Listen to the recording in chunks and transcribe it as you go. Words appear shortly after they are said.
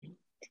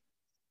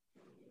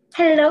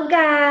Hello,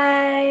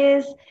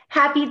 guys.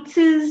 Happy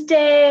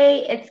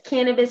Tuesday. It's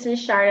Cannabis and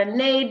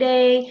Chardonnay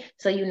Day.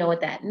 So, you know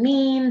what that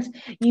means.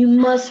 You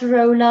must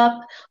roll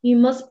up, you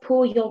must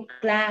pour your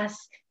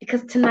glass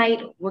because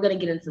tonight we're going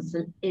to get into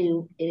some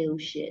ew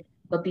shit.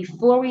 But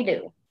before we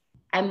do,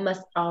 I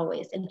must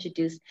always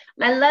introduce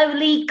my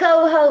lovely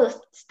co host,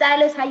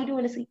 Stylist. How you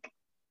doing this week?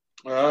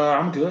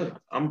 I'm good.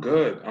 I'm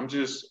good. I'm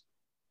just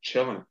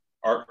chilling.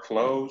 Art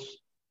clothes.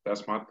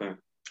 That's my thing.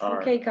 All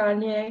right. Okay,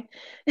 Kanye.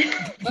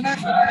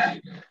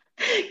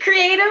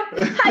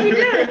 Creative, how you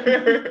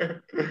doing?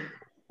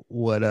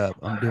 What up?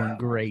 I'm doing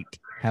great.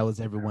 How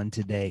is everyone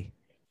today?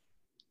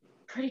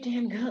 Pretty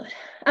damn good.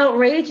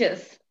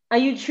 Outrageous. Are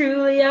you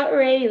truly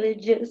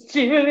outrageous?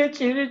 Truly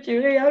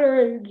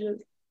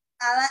outrageous.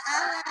 I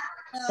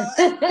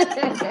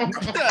like,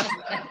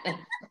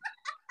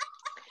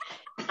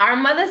 Our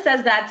mother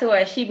says that to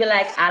us. She'd be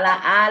like,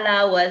 "Ala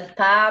ala was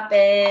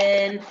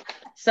popping."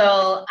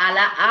 So,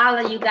 ala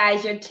ala, you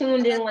guys, you're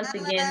tuned in once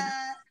again.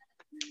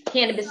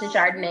 Cannabis and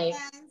Chardonnay.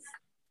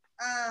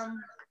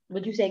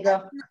 What'd you say,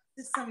 girl?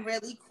 Some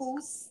really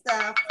cool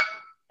stuff.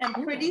 And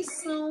pretty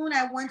soon,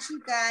 I want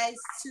you guys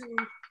to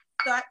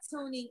start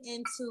tuning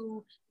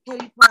into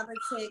Petty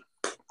Politics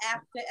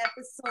after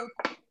episode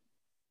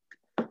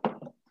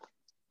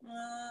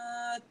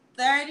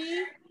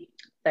 30.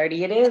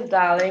 30 it is,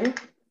 darling.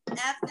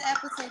 After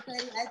episode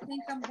 30, I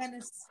think I'm going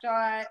to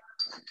start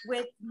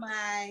with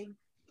my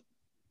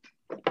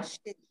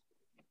shit.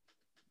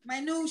 My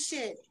new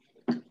shit.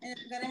 And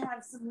I'm going to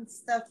have some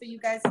stuff for you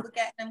guys to look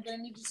at. And I'm going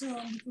to need you to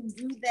know you can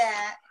do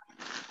that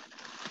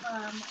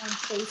on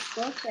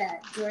Facebook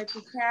at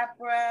Dorothy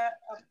Capra,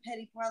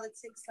 Petty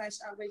Politics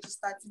 / Outrageous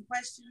Thoughts and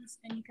Questions.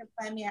 And you can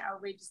find me at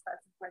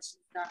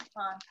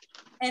outrageousthoughtsandquestions.com.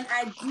 And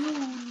I do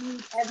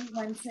need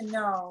everyone to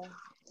know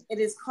it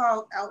is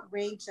called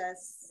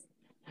Outrageous.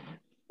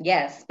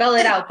 Yes, spell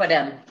it out for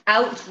them.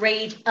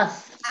 Outrage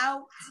us.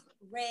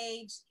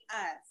 Outrage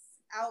us.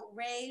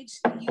 Outrage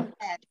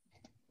US.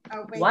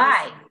 Outrageous.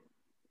 Why?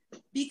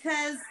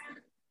 Because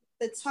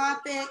the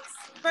topics,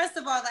 first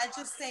of all, I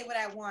just say what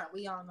I want.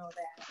 We all know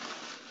that.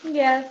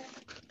 Yes.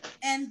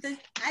 And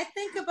I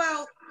think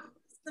about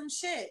some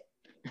shit,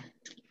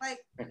 like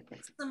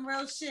some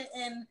real shit.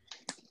 And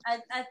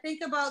I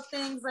think about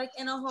things like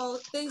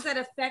things that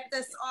affect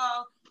us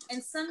all.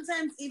 And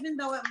sometimes, even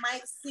though it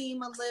might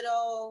seem a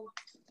little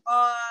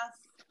off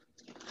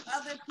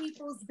other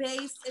people's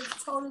base,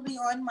 it's totally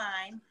on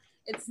mine.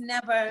 It's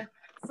never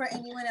for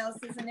anyone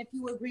else's. And if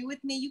you agree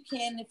with me, you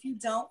can. If you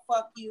don't,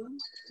 fuck you.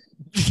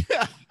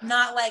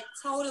 Not like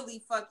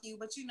totally fuck you,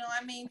 but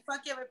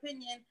fuck your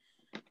opinion.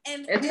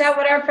 And isn't that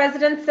what our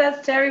president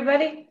says to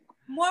everybody?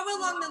 More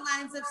along the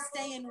lines of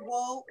staying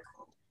woke,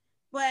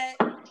 but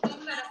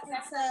I'm not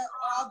into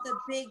all the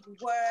big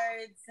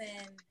words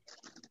and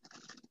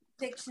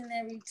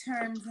dictionary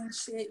terms and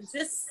shit.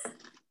 Just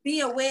be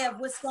aware of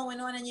what's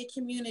going on in your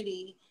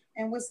community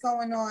and what's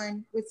going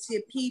on with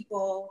your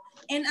people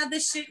and other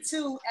shit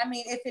too. I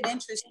mean, if it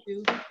interests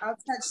you, I'll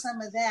touch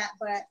some of that,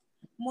 but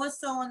more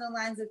so on the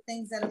lines of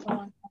things that are going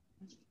on.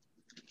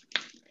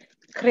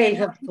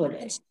 Crazy.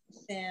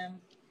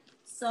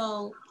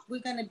 So we're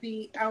going to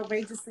be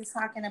outrageously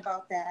talking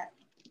about that.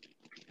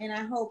 And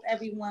I hope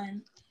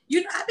everyone,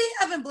 I be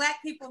having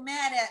black people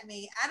mad at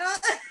me. I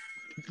don't...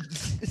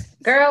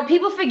 Girl,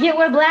 people forget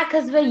we're black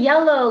because we're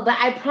yellow, but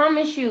I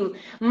promise you,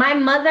 my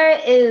mother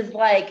is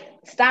like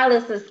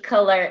Stylist's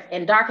color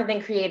and darker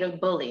than Creative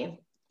Bully.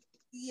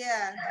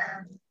 Yeah.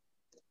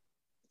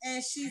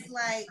 And she's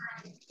like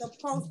the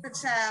poster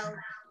child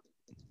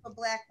for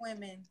black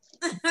women.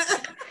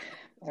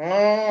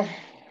 Well.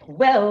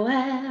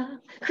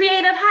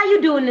 Creative, how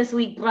you doing this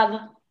week,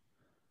 brother?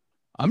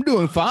 I'm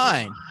doing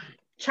fine.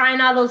 Trying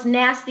all those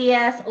nasty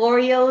ass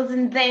Oreos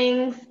and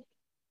things.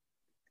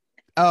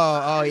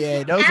 Oh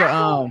yeah, those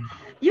are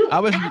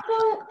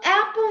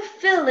apple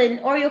filling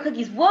Oreo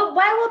cookies. Why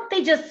won't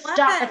they just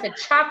stop at the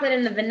chocolate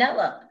and the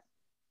vanilla?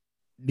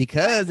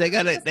 Because they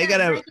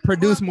gotta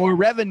produce more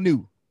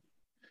revenue.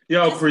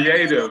 Yo,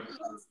 creative.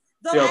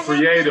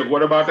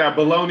 What about that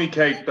bologna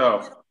cake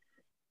though?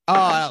 Oh,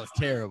 that was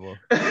terrible.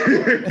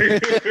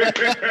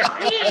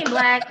 He ain't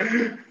black.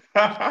 You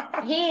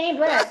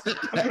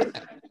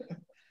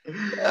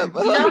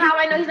know how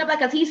I know he's not black?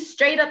 Because he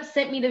straight up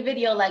sent me the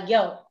video like,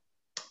 yo,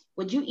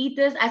 would you eat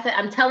this? I said,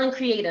 I'm telling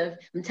Creative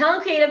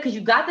because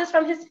you got this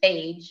from his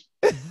page.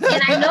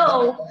 And I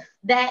know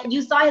that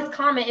you saw his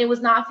comment. It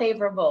was not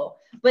favorable.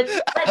 But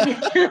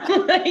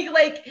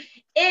like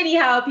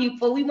anyhow,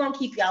 people, we won't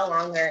keep y'all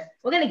longer.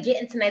 We're going to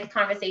get into tonight's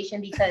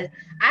conversation because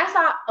I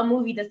saw a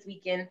movie this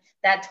weekend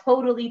that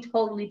totally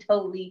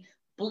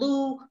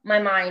blew my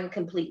mind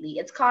completely.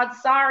 It's called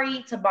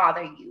Sorry to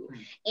Bother You.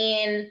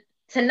 And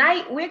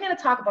tonight, we're going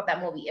to talk about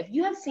that movie. If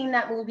you have seen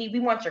that movie, we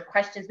want your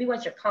questions. We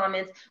want your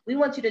comments. We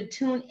want you to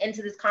tune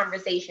into this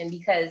conversation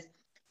because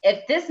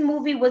if this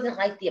movie wasn't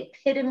like the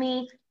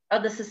epitome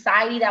of the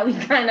society that we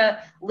kind of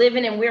live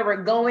in and where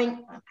we're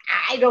going,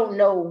 I don't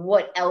know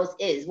what else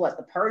is. What,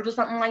 The Purge or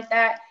something like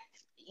that?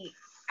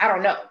 I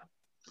don't know.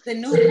 The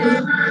new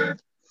Purge?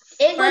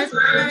 It was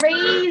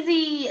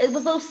crazy. It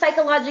was so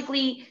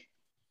psychologically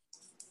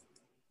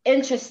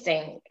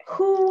interesting.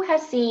 Who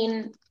has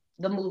seen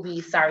the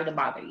movie Sorry to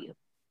Bother You?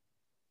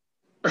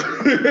 So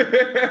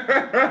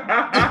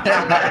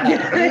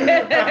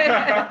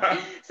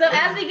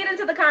as we get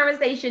into the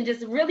conversation,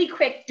 just really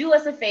quick, do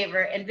us a favor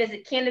and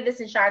visit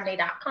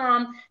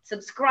CannabisandChardonnay.com.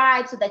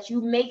 Subscribe so that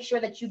you make sure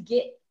that you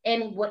get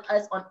in with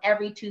us on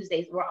every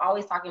Tuesdays. We're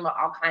always talking about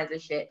all kinds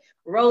of shit.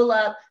 Roll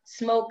up,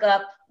 smoke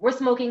up. We're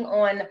smoking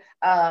on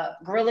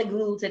Gorilla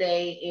Glue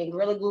today, and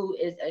Gorilla Glue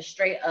is a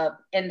straight up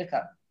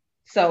indica.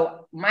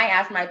 So my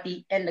ass might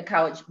be in the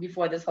couch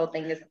before this whole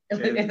thing is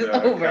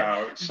over.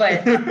 Couch.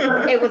 But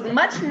it was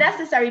much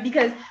necessary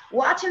because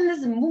watching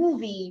this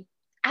movie,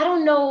 I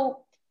don't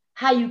know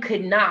how you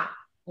could not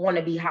want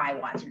to be high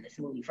watching this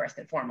movie first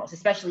and foremost,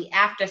 especially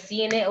after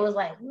seeing it. It was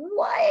like,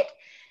 what?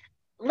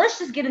 Let's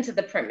just get into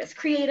the premise.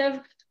 Creative,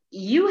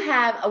 you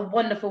have a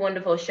wonderful,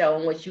 wonderful show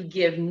in which you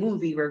give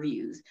movie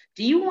reviews.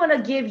 Do you want to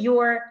give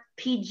your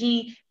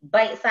PG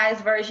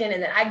bite-sized version,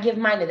 and then I give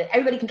mine, and then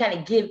everybody can kind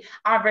of give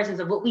our versions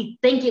of what we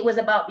think it was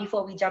about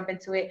before we jump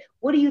into it?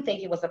 What do you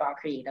think it was about,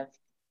 Creative?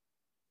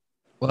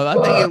 Well, I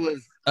think it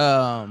was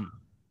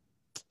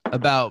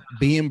about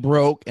being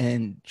broke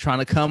and trying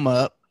to come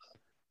up.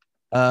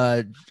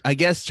 I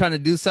guess trying to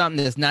do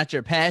something that's not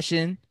your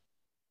passion,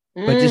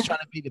 but just trying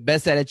to be the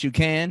best at it you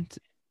can.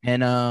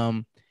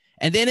 And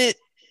then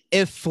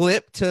it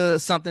flipped to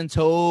something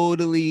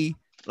totally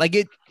like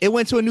it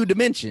went to a new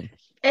dimension.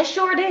 It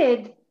sure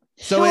did.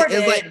 So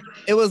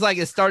it was like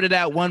it started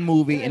out one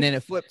movie and then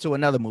it flipped to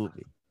another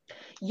movie.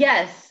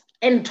 Yes.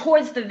 And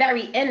towards the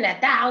very end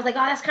at that, I was like,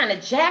 oh, that's kind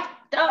of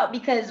jacked up,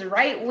 because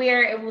right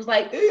where it was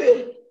like,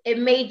 it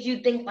made you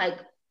think like,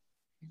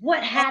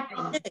 what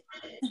happened?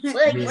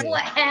 Like,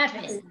 what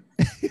happened?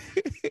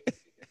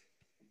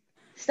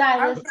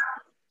 Stylist,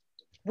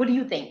 what do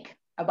you think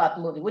about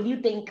the movie? What do you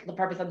think the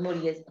purpose of the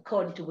movie is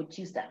according to what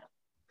you said?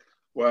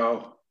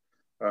 Well,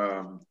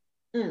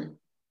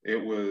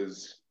 it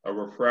was a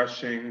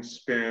refreshing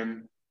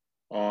spin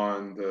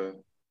on the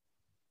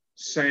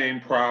same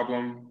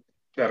problem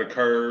that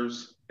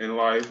occurs in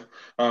life.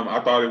 I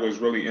thought it was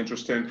really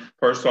interesting.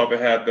 First off, it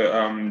had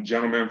the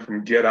gentleman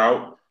from Get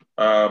Out.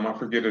 I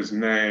forget his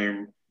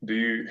name. Do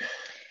you?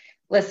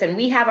 Listen,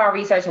 we have our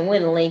research and we're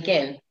going to link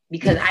in,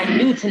 because I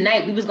knew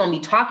tonight we was going to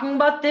be talking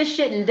about this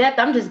shit in depth.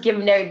 I'm just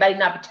giving everybody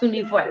an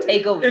opportunity for a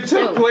takeover. It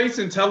took place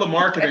in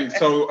telemarketing.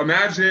 So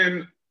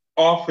imagine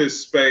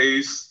Office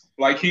Space,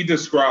 like he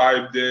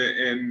described it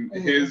in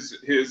his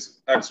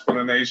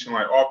explanation,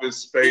 like Office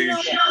Space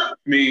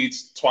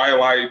meets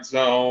Twilight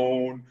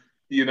Zone.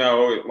 You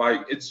know,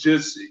 like it's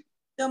just,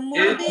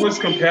 it was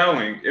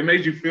compelling. It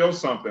made you feel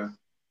something.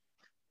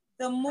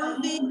 The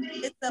movie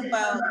is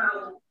about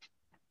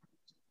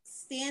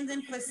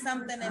standing for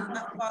something and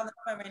not falling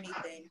for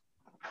anything.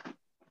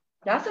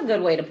 That's a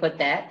good way to put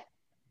that.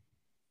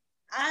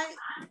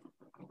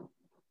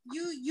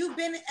 You've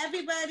been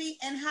everybody,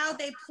 and how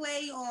they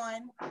play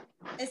on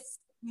it's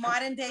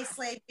modern day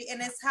slavery,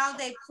 and it's how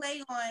they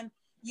play on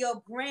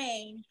your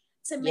brain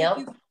to make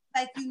you feel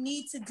like you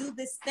need to do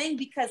this thing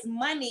because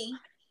money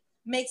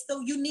makes, so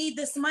you need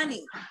this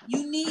money,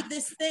 you need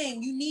this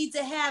thing, you need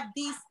to have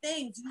these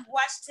things. You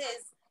watched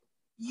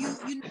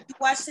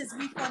his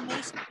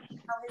reformation,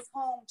 how his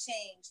home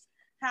changed,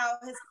 how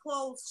his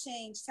clothes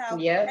changed, how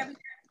everything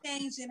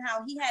changed, and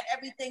how he had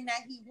everything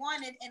that he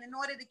wanted, and in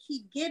order to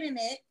keep getting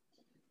it,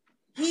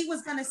 he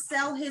was going to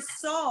sell his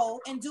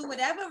soul and do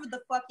whatever the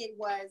fuck it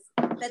was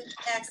that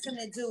they asked him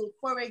to do.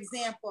 For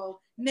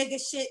example, nigga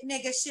shit,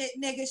 nigga shit,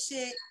 nigga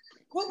shit.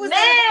 What was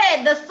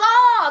that? The song.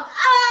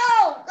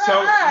 Oh,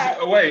 God.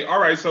 So, wait, all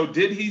right. So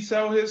did he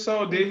sell his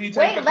soul? Did he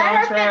take the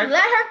contract?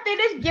 Let her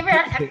finish. Give her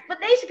an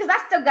explanation, because I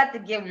still got to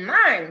give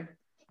mine.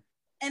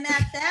 And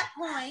at that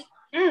point,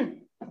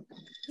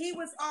 he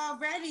was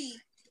already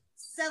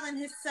selling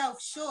himself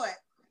short.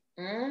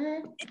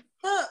 It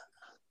took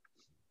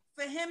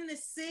for him to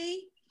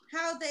see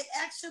how they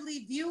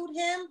actually viewed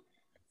him,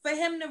 for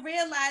him to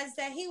realize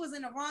that he was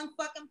in the wrong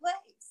fucking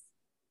place.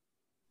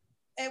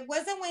 It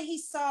wasn't when he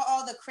saw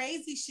all the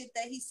crazy shit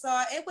that he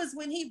saw. It was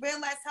when he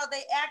realized how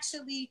they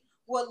actually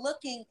were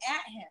looking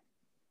at him.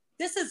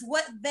 This is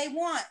what they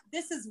want.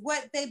 This is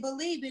what they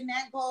believe in.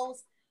 That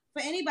goes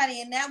for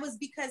anybody. And that was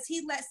because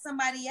he let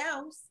somebody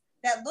else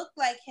that looked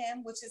like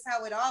him, which is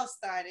how it all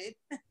started,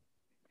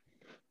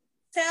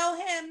 tell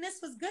him this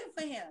was good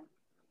for him,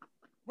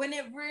 when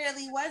it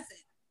really wasn't.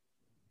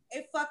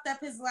 It fucked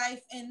up his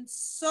life in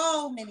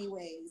so many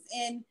ways.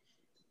 And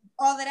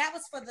all of that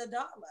was for the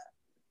dollar.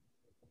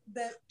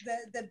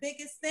 The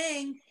biggest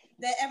thing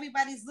that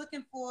everybody's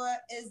looking for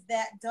is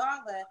that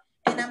dollar.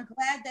 And I'm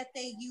glad that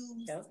they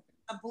used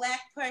a Black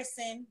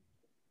person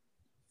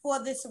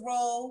for this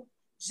role,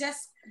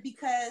 just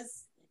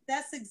because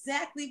that's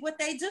exactly what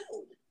they do.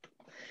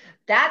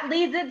 That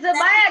leads into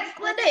my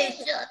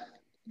explanation.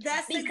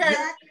 That's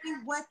exactly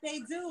what they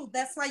do.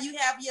 That's why you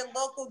have your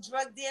local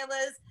drug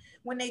dealers.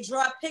 When they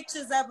draw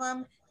pictures of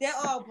them, they're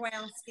all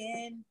brown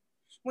skinned.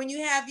 When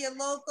you have your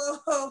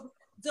local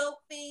dope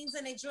fiends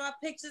and they draw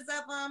pictures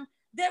of them.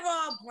 They're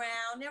all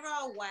brown. They're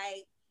all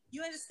white.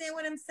 You understand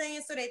what I'm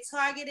saying? So they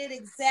targeted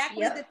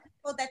exactly the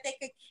people that they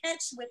could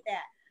catch with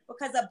that.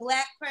 Because a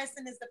black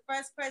person is the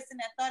first person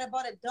that thought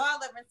about $1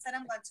 and said,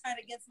 I'm going to turn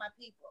against my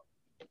people.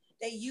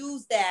 They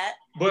use that.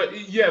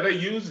 But yeah, they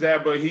use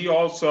that. But he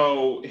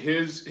also,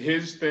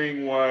 his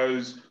thing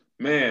was,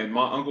 man,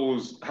 my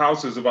uncle's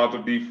house is about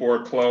to be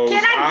foreclosed.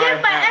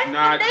 I have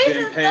not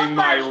been paying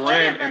my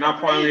rent, and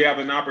I finally have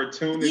an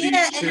opportunity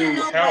to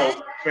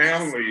help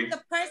family.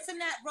 The person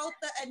that wrote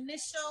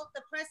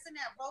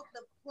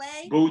the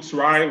play. Boots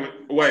Riley.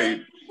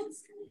 Wait.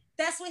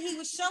 That's what he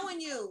was showing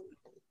you.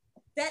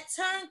 That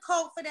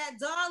turncoat for that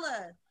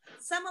 $1.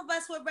 Some of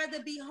us would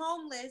rather be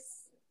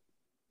homeless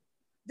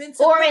than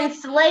or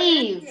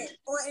enslaved.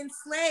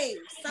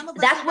 Some of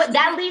us That's what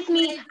that leads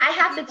me. I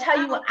have to tell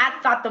you what I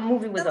thought the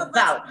movie was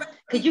about,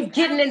 because you're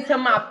getting into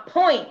my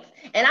points,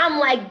 and I'm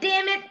like,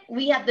 damn it,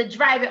 we have to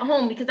drive it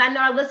home, because I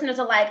know our listeners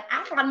are like,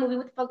 I saw a movie.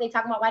 What the fuck they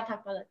talking about? Why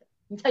talk about that?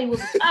 Let me tell you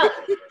what it's about.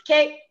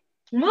 Okay,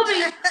 the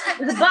movie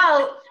is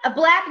about a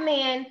black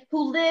man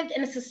who lived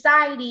in a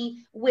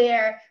society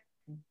where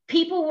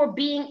people were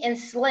being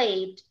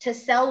enslaved to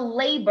sell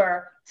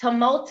labor to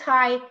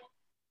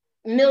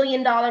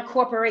multi-million-dollar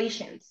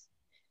corporations.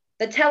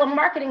 The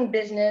telemarketing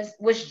business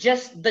was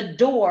just the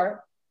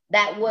door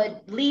that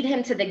would lead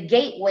him to the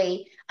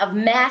gateway of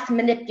mass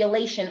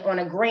manipulation on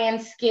a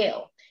grand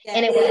scale. Yes.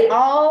 And it was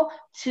all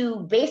to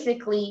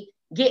basically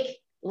get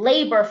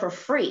labor for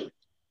free.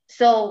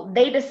 So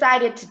they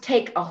decided to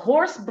take a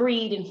horse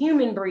breed and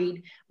human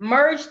breed,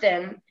 merge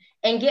them,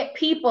 and get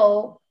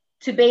people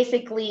to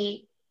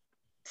basically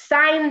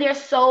sign their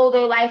soul,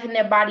 their life, and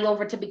their body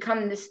over to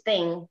become this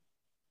thing,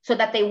 so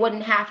that they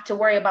wouldn't have to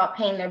worry about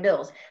paying their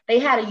bills. They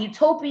had a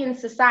utopian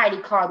society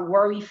called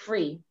Worry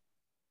Free,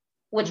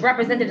 which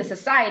represented a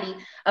society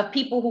of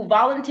people who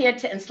volunteered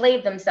to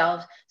enslave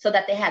themselves so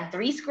that they had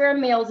 3 square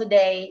meals a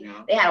day,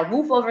 they had a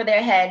roof over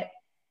their head,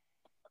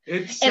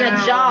 and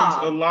a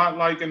job. A lot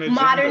like an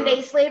agenda. Modern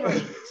day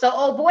slavery. So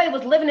old boy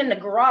was living in the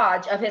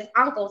garage of his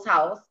uncle's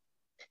house.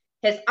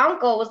 His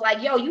uncle was like,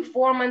 yo, you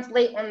 4 months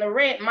late on the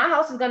rent. My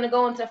house is going to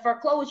go into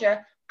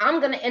foreclosure. I'm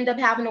going to end up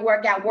having to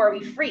work at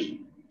Worry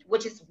Free,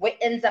 which is what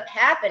ends up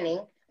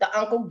happening. The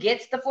uncle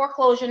gets the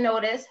foreclosure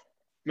notice.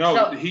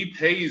 No, he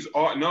pays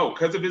off. No,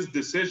 because of his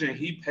decision,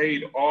 he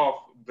paid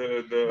off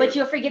the. But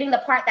you're forgetting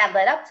the part that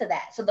led up to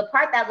that. So the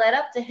part that led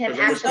up to him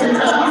actually,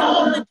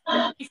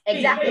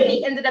 exactly,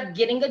 he ended up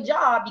getting a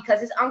job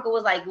because his uncle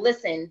was like,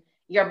 listen,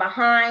 you're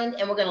behind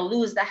and we're going to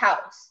lose the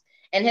house.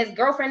 And his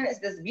girlfriend is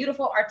this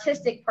beautiful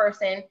artistic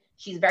person.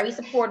 She's very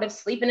supportive,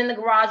 sleeping in the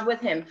garage with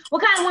him.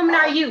 What kind of woman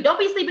are you? Don't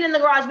be sleeping in the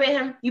garage with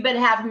him. You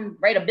better have him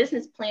write a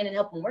business plan and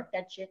help him work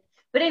that shit.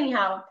 But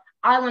anyhow,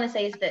 all I want to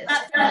say is this.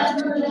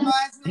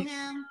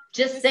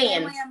 Just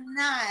saying. I'm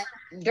not.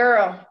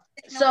 Girl.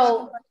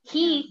 So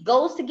he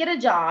goes to get a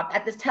job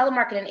at this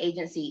telemarketing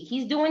agency.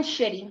 He's doing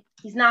shitty.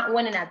 He's not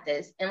winning at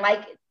this. And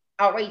like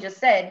Outrageous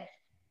said,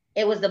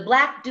 it was the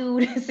black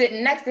dude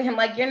sitting next to him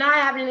like, you're not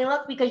having any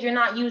luck because you're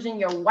not using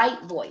your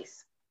white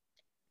voice.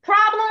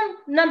 Problem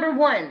number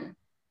 1,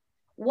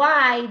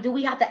 why do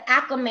we have to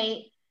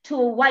acclimate to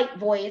a white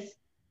voice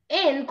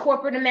in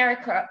corporate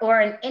America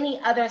or in any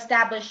other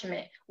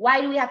establishment?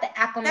 Why do we have to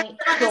acclimate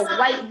to a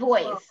white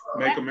voice?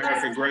 Make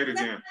America great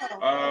again.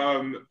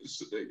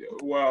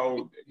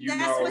 Well, you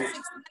know,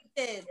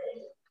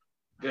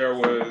 there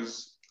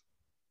was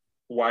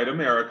white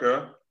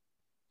America,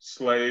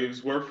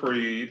 slaves were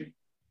freed,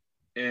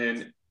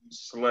 and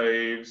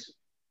slaves,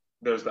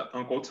 there's the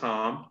Uncle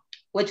Tom.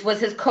 Which was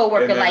his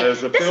co-worker, like,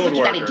 this is what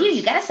you gotta do.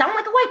 You gotta sound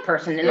like a white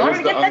person in order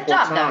to get that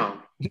job done.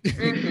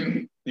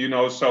 Mm-hmm. You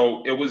know,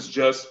 so it was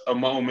just a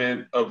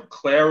moment of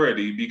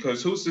clarity,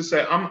 because who's to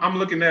say, I'm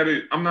looking at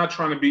it, I'm not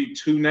trying to be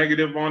too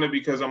negative on it,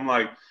 because I'm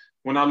like,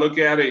 when I look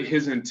at it,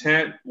 his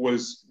intent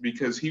was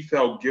because he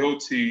felt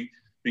guilty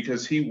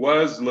because he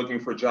was looking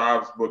for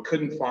jobs but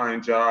couldn't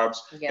find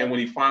jobs. Yep. And when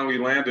he finally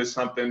landed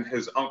something,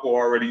 his uncle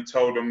already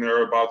told him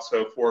they're about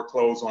to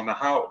foreclose on the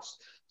house.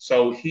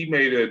 So he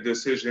made a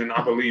decision,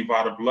 I believe,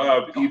 out of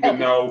love, even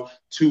though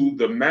to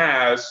the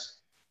mass,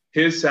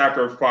 his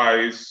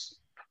sacrifice,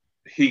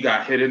 he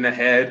got hit in the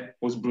head,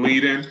 was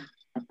bleeding.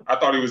 I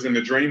thought he was in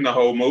the dream the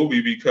whole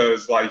movie,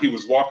 because like he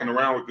was walking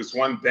around with this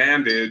one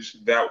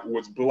bandage that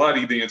was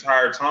bloody the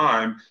entire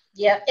time.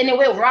 Yeah, and it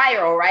went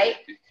viral, right?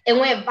 It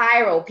went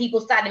viral.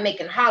 People started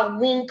making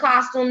Halloween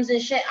costumes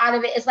and shit out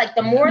of it. It's like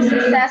the more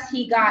success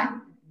he got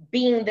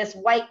being this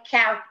white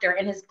character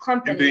in his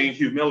company. And being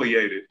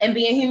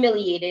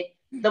humiliated.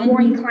 The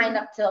more he climbed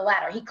up to the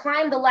ladder. He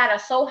climbed the ladder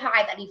so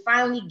high that he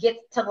finally gets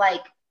to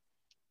like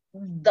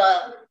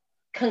the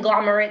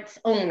conglomerate's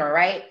owner,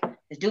 right?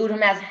 The dude who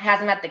has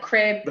him at the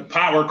crib. The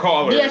power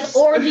callers. Yes,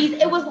 orgies.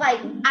 It was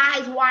like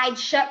eyes wide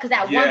shut, because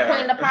at one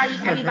point in the party,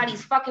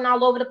 everybody's fucking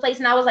all over the place.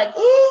 And I was like,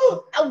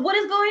 ooh, what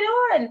is going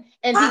on?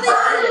 And people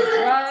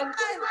doing drugs.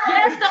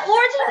 Yes, the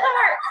orgy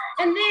part.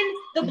 And then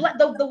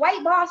the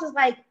white boss is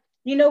like,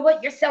 you know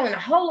what? You're selling a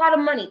whole lot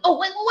of money. Oh,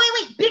 wait.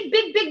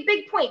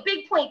 Big point.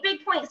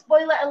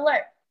 Spoiler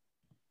alert.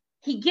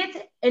 He gets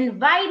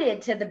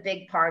invited to the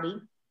big party.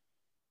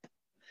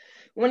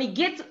 When he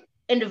gets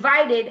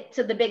invited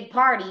to the big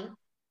party,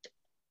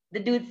 the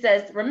dude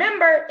says,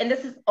 remember, and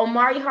this is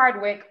Omari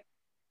Hardwick,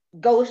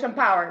 Ghost from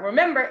Power.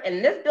 Remember,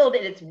 in this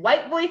building, it's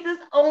white voices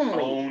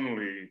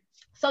only.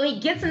 So he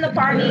gets in the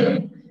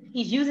party.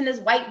 He's using his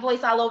white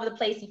voice all over the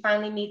place. He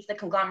finally meets the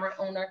conglomerate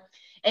owner.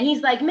 And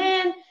he's like,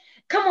 man,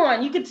 come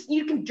on,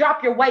 you can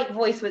drop your white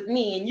voice with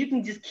me and you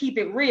can just keep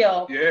it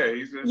real. Yeah,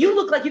 you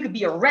look like you could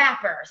be a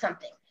rapper or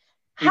something.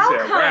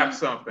 Rap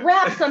something.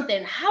 Rap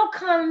something. How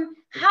come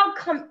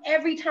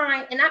every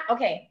time, and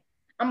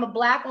I'm a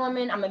Black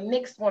woman, I'm a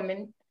mixed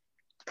woman,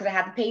 because I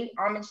have to pay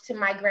homage to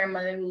my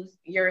grandmother who's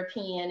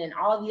European and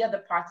all the other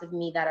parts of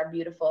me that are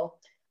beautiful.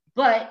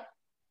 But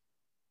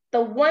the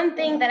one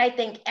thing that I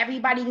think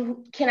everybody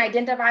who can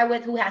identify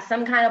with who has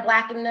some kind of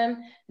Black in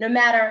them, no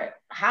matter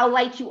how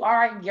light you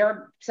are,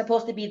 you're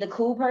supposed to be the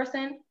cool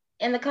person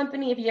in the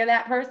company if you're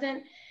that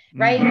person,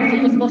 right? So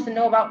you're supposed to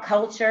know about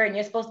culture and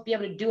you're supposed to be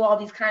able to do all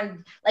these kind of,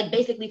 like,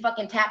 basically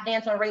fucking tap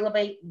dance on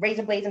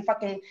razor blades and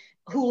fucking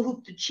hula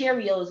hoop the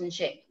Cheerios and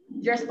shit.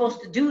 You're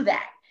supposed to do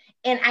that.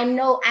 And I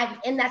know I'm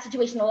in that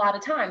situation a lot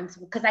of times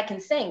because I can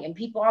sing and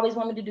people always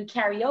want me to do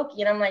karaoke.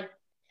 And I'm like,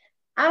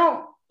 I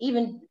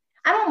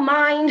don't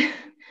mind,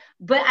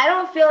 but I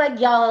don't feel like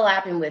y'all are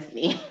laughing with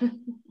me.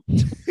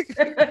 You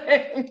know what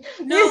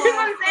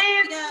I'm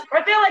saying? Yeah.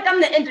 I feel like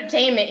I'm the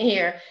entertainment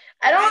here.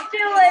 I don't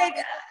feel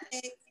like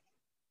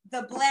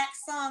the Black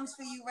songs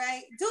for you,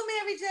 right? Do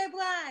Mary J.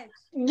 Blige.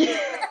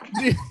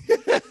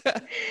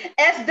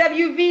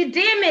 SWV,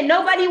 damn it.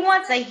 Nobody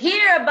wants to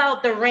hear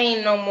about the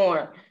rain no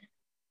more.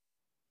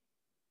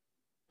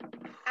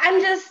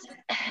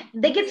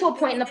 They get to a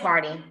point in the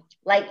party,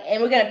 like,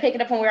 and we're going to pick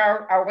it up from where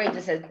our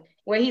waiter says,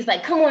 where he's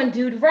like, come on,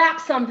 dude,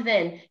 rap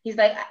something. He's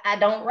like, I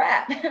don't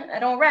rap. I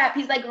don't rap.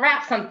 He's like,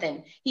 rap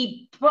something.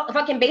 He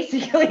fucking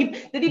basically,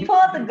 did he pull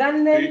out the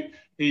gun then?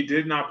 He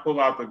did not pull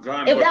out the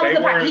gun. If that was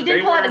the part, he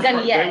didn't pull out the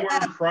gun yet. They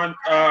were in front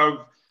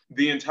of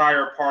the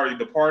entire party.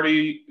 The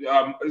party,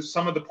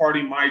 some of the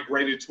party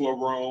migrated to a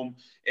room,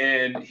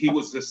 and he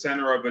was the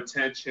center of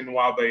attention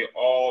while they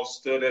all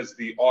stood as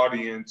the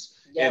audience.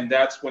 Yep. And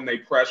that's when they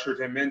pressured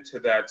him into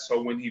that.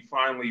 So when he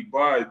finally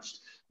budged,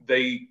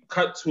 they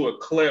cut to a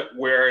clip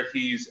where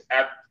he's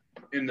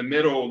in the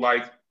middle,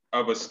 like,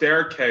 of a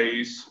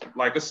staircase,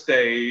 like a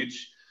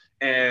stage,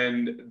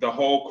 and the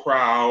whole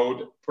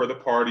crowd for the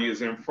party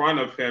is in front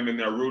of him and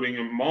they're rooting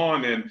him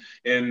on. And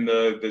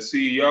the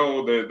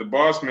CEO, the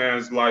boss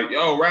man's like,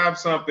 yo, rap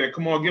something.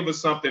 Come on, give us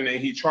something. And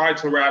he tried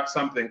to rap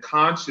something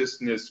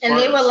consciousness and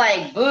first. They were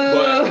like, boo.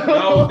 But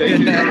no, they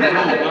did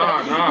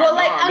not. Well,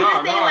 like, I'm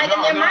just saying, like,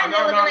 in their mind,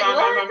 they're looking like,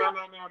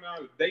 what?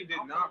 No. They did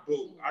not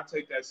boo. I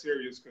take that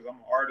serious because I'm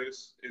an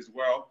artist as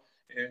well.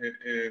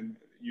 And,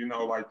 you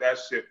know, like, that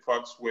shit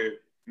fucks with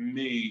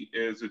me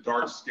as a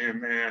dark-skinned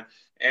man.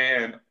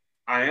 And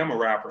I am a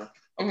rapper,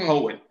 a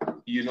poet,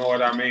 you know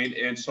what I mean?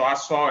 And so I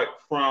saw it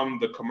from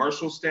the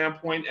commercial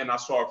standpoint and I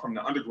saw it from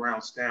the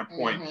underground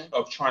standpoint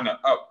of trying to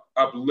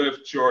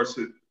uplift your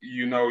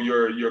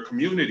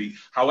community.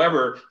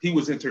 However, he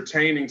was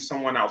entertaining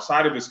someone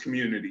outside of his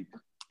community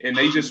and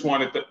they just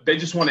wanted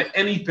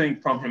anything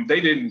from him.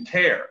 They didn't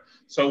care.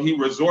 So he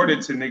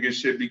resorted to nigga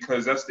shit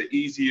because that's the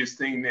easiest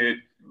thing that,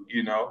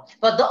 you know.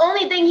 But the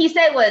only thing he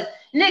said was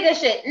nigga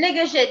shit,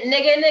 nigga shit,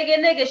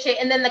 nigga shit.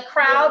 And then the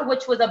crowd,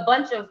 which was a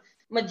bunch of,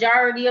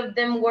 majority of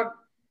them were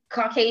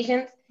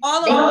Caucasians.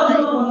 All of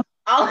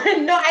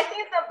them. No, I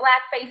seen some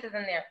Black faces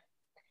in there.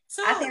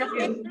 So, I seen a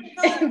few.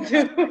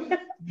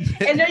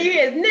 And then you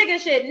hear nigga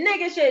shit,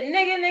 nigga shit,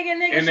 nigga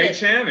and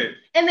shit.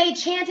 They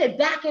chanted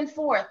back and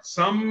forth.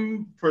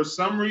 For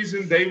some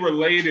reason, they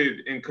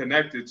related and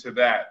connected to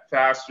that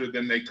faster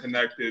than they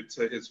connected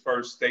to his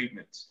first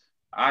statements.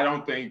 I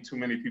don't think too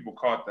many people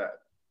caught that.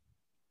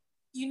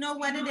 You know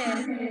what it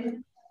is?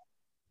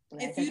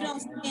 If you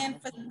don't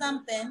stand for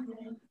something,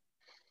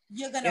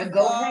 you're gonna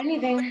go for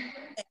anything.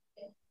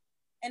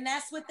 And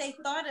that's what they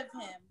thought of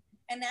him.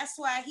 And that's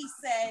why he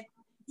said,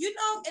 you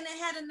know, and it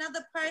had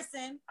another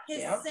person,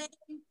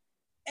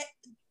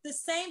 the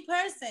same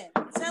person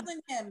telling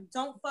him,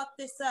 don't fuck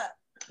this up.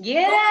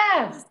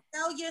 Yeah.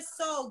 Sell your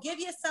soul, give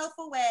yourself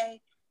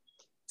away,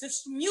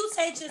 just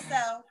mutate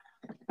yourself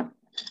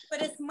for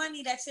this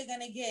money that you're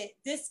gonna get.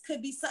 This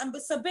could be something,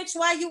 but so bitch,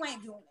 why you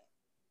ain't doing it?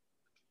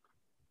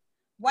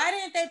 Why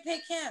didn't they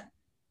pick him?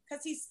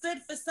 Because he stood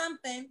for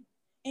something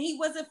and he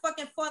wasn't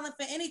fucking falling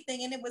for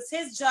anything. And it was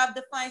his job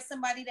to find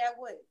somebody that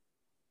would.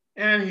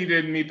 And he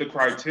didn't meet the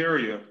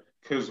criteria.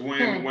 Because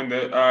when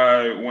the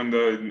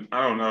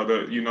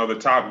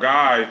top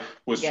guy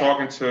was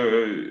talking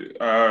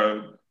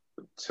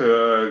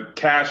to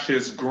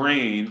Cassius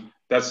Green,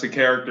 that's the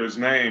character's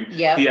name.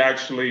 Yeah. He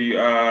actually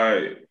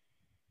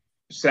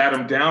sat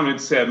him down and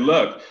said,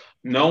 look,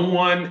 no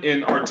one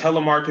in our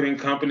telemarketing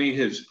company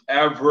has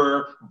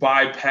ever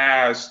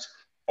bypassed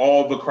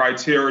all the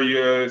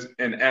criteria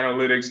and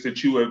analytics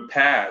that you have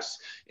passed.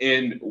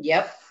 And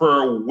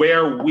for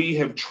where we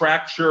have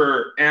tracked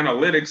your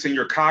analytics and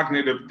your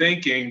cognitive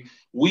thinking,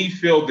 we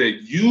feel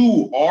that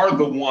you are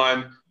the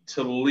one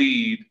to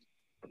lead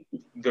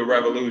the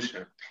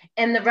revolution.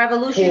 And the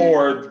revolution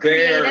for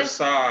their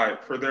side,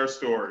 for their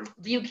story.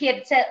 Do you care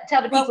to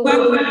tell the people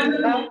what it's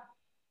about?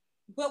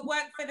 But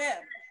work for them.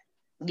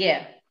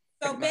 Yeah.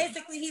 So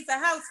basically, he's a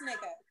house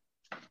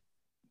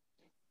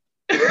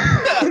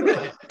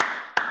nigga.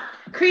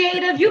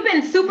 Creative, you've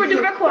been super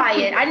duper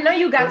quiet. I know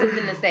you got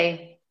something to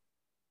say.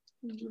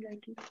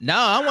 No,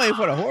 I'm waiting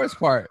for the horse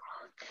part.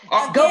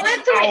 Go into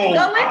it.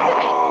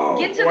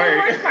 Get to the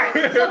horse part.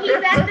 So he's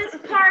at this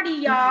party,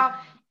 y'all.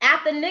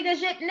 At the nigga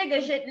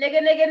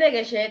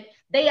shit,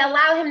 they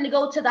allow him to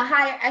go to the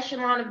higher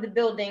echelon of the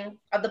building,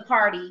 of the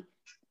party,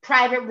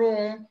 private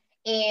room,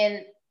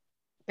 and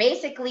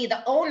basically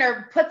the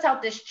owner puts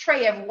out this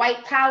tray of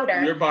white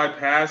powder. You're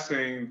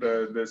bypassing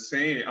the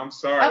scene. I'm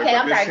sorry. Okay,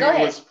 I'm sorry.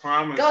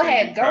 Go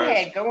ahead.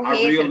 Go ahead.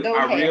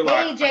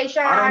 Hey, Jay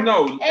Sean. I don't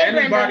know. Hey,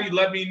 anybody Brenda.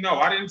 let me know.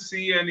 I didn't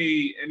see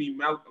any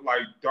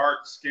like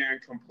dark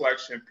skinned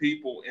complexion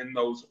people in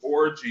those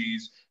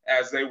orgies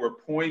as they were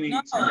pointing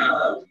to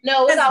him.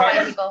 No, it was all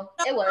white people.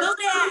 It was.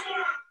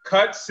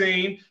 Cut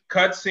scene.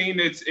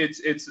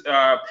 It's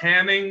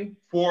panning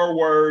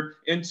forward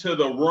into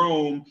the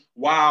room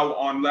while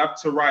on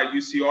left to right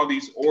you see all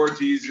these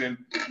orgies and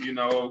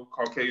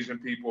Caucasian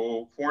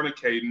people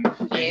fornicating.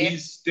 And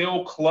he's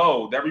still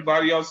clothed.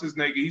 Everybody else is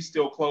naked. He's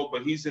still clothed,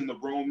 but he's in the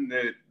room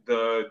that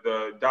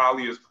the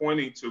dolly is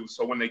pointing to.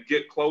 So when they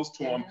get close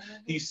to him,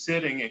 he's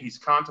sitting and he's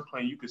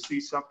contemplating. You can see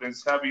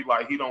something's heavy,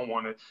 like he don't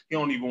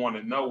even want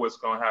to know what's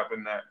gonna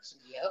happen next.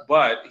 Yep.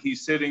 But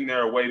he's sitting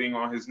there waiting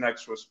on his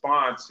next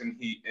response,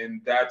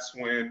 and that's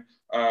when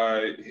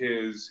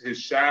his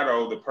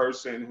shadow, the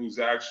person who's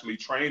actually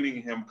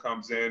training him,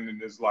 comes in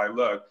and is like,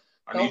 look,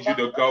 I need you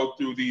to go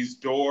through these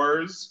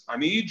doors. I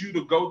need you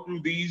to go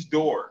through these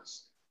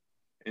doors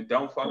and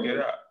don't fuck it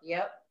up.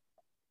 Yep.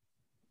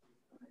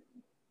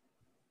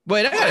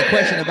 Wait, I got a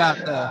question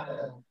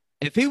about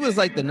if he was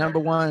like the number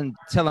one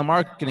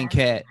telemarketing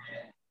cat,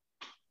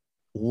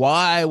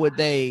 why would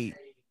they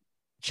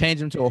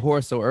change him to a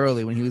horse so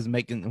early when he was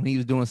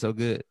doing so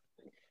good?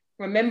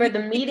 Remember the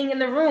meeting in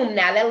the room.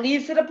 Now that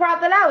leads to the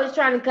part that I was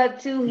trying to cut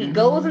to. He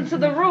goes into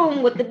the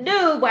room with the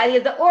dude while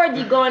there's an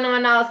orgy going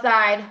on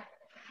outside.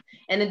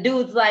 And the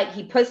dude's like,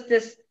 he puts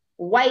this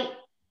white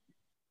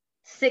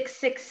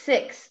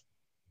 666,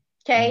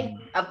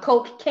 of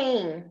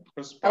cocaine,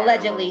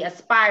 allegedly a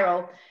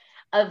spiral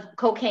of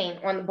cocaine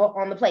on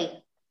the plate.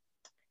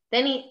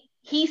 Then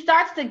he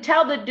starts to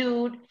tell the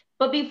dude,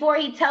 but before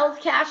he tells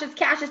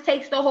Cassius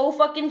takes the whole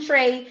fucking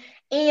tray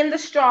and the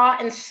straw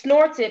and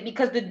snorts it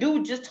because the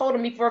dude just told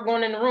him before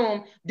going in the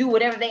room, do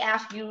whatever they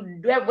ask you,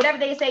 whatever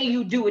they say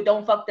you do it,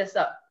 don't fuck this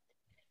up.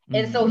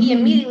 And so he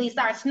immediately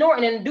starts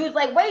snorting and the dude's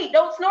like, wait,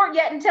 don't snort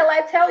yet until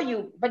I tell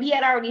you. But he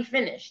had already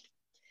finished.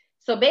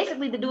 So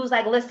basically the dude's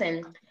like,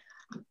 listen,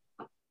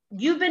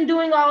 you've been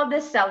doing all of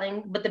this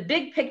selling, but the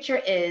big picture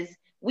is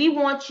we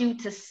want you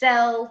to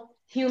sell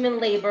human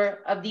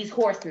labor of these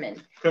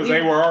horsemen. Because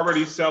they were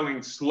already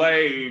selling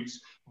slaves,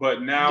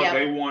 but now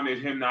they wanted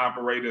him to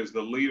operate as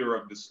the leader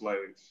of the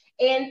slaves.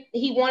 And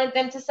he wanted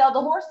them to sell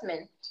the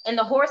horsemen. And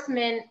the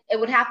horsemen, it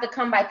would have to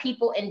come by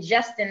people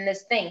ingesting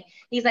this thing.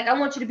 He's like, I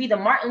want you to be the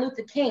Martin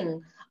Luther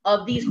King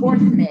of these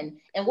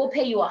horsemen, and we'll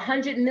pay you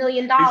 $100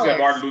 million. He said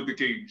Martin Luther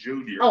King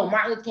Jr. Oh,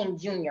 Martin Luther King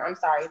Jr. I'm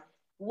sorry.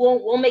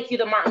 We'll make you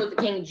the Martin Luther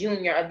King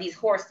Jr. of these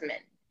horsemen.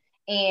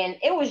 And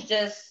it was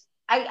just,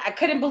 I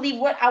couldn't believe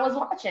what I was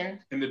watching.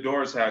 And the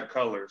doors had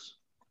colors.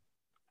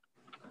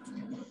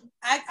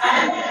 I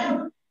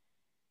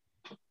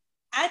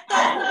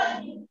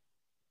thought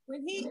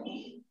when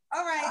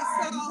all right,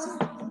 so,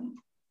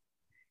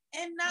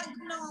 and not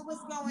knowing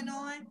what's going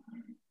on,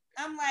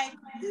 I'm like,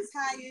 he's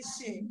high as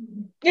shit.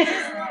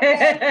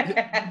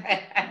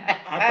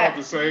 I thought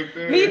the same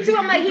thing. Me too.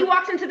 I'm like, he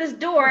walks into this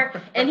door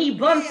and he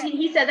bumps. Yeah.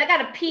 He says, I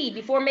gotta pee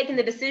before making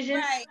the decision.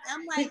 Right.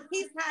 I'm like,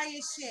 he's high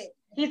as shit.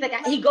 He's like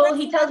he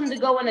tells him to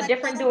go in a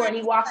different door and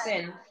he walks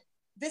in.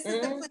 This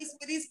is the place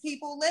where these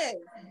people live.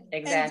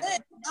 Exactly.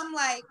 And then I'm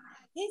like,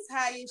 he's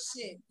high as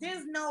shit.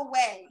 There's no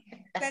way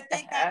that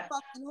they got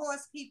fucking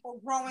horse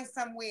people growing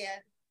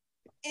somewhere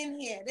in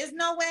here. There's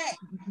no way.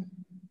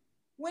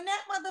 When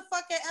that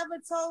motherfucker ever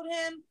told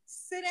him,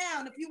 sit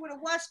down, if you would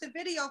have watched the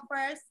video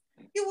first,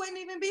 you wouldn't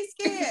even be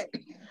scared.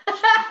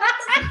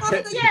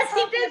 Yes,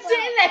 he did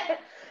say that.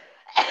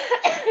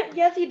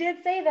 Yes, he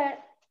did say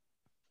that.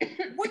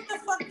 What the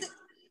fuck?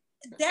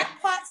 That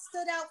part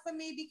stood out for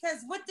me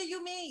because what do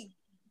you mean?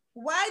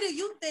 Why do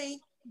you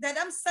think that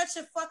I'm such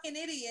a fucking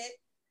idiot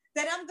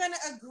that I'm going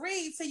to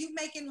agree to you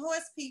making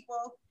horse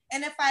people,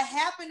 and if I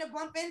happen to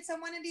bump into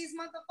one of these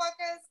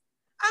motherfuckers,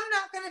 I'm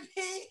not going to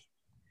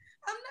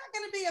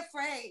be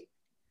afraid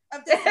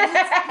of this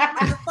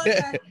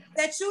motherfucker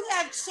that you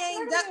have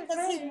chained up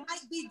because he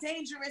might be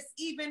dangerous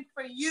even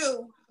for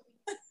you.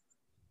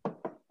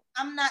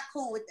 I'm not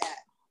cool with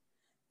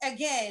that.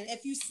 Again,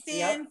 if you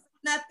stand for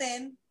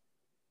nothing,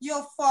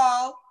 you'll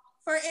fall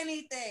for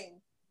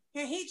anything.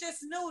 And he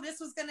just knew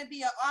this was going to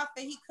be an offer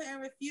he couldn't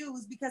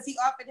refuse because he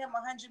offered him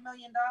 $100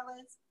 million.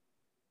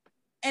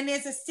 and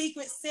there's a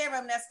secret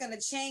serum that's going to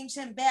change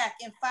him back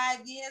in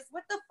 5 years,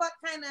 what the fuck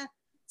kind of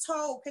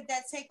toll could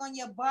that take on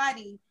your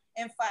body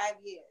in 5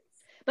 years?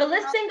 But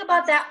let's think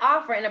about that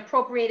offer and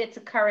appropriate it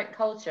to current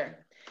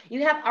culture.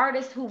 You have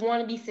artists who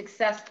want to be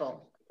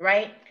successful,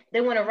 right?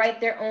 They want to write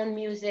their own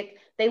music.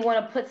 They want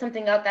to put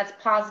something out that's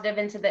positive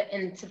into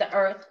the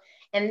earth.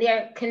 And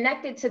they're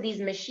connected to these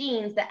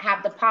machines that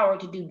have the power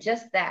to do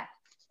just that.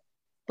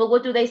 But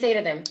what do they say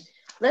to them?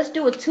 Let's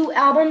do a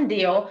 2-album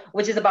deal,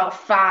 which is about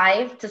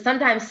 5 to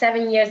sometimes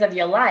 7 years of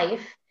your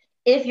life,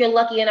 if you're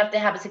lucky enough to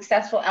have a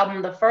successful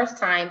album the first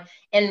time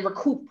and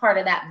recoup part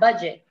of that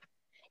budget.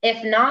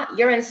 If not,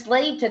 you're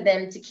enslaved to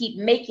them to keep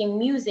making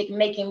music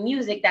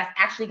that's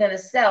actually going to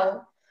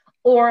sell,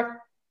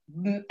 or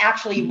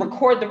actually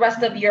record the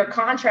rest of your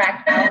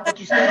contract out, but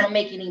you still don't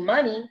make any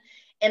money.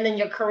 And then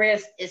your career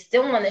is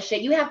still on the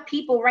shit. You have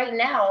people right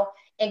now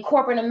in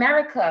corporate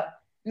America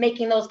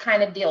making those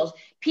kind of deals.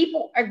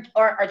 People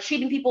are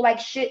treating people like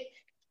shit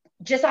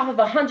just off of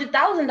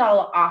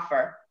 $100,000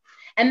 offer.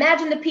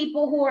 Imagine the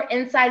people who are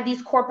inside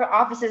these corporate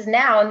offices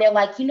now, and they're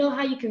like, you know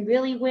how you can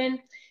really win?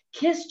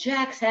 Kiss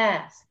Jack's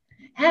ass.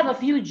 Have a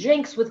few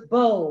drinks with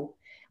Bo.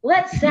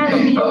 Let Sarah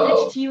be a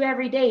bitch to you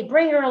every day.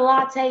 Bring her a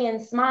latte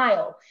and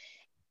smile.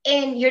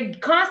 And you're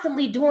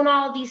constantly doing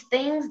all these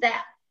things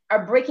that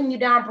are breaking you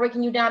down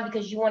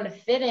because you want to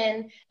fit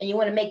in and you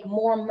want to make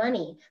more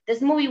money.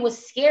 This movie was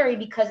scary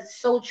because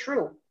it's so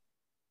true.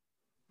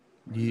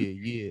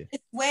 Yeah.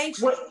 It's way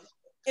true.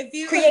 If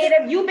you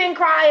Creative, you've been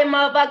crying,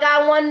 motherfucker.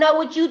 I want to know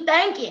what you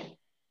thinking.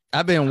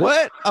 I've been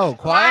what? Oh,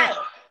 quiet?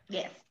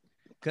 Yes.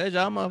 Cause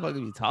y'all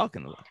motherfuckers be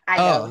talking a lot. I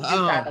know. You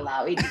talk a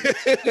lot. We do. said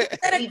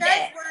a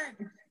curse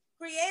word.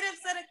 Creative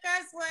said a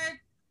curse word.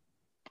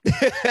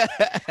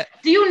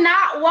 Do you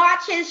not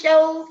watch his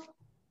shows?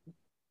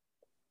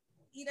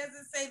 He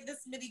doesn't say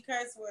this many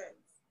curse words.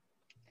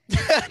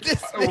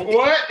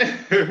 What?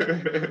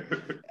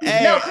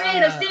 Hey, No,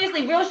 Creative,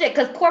 seriously, real shit.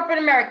 Because corporate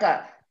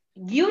America,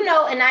 you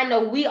know, and I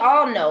know, we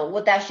all know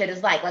what that shit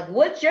is like. Like,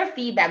 what's your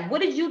feedback? What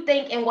did you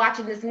think in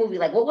watching this movie?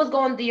 Like, what was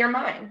going through your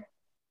mind?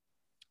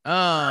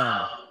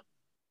 I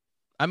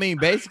mean,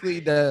 basically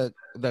the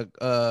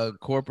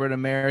corporate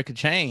America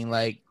chain.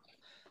 Like,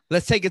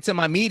 let's take it to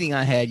my meeting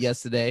I had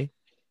yesterday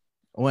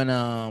when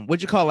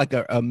what you call like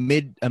a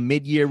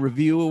mid-year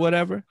review or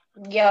whatever.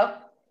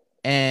 Yep.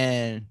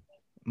 And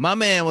my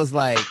man was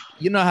like,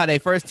 you know how they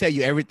first tell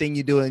you everything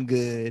you're doing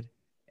good,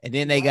 and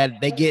then they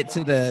get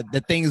to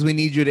the things we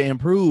need you to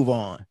improve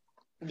on.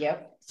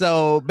 Yep.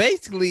 So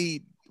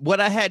basically, what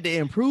I had to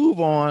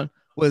improve on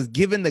was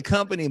giving the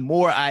company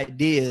more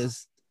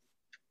ideas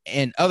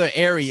in other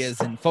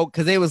areas and folk,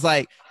 because they was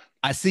like,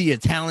 I see you're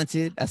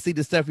talented. I see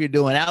the stuff you're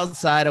doing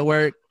outside of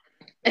work.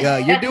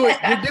 You're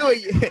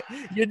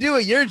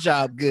doing your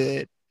job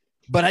good,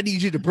 but I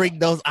need you to bring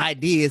those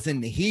ideas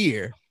into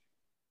here.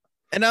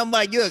 And I'm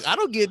like, look, I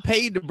don't get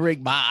paid to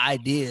bring my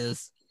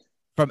ideas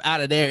from out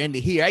of there into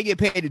here. I get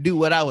paid to do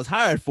what I was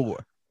hired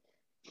for.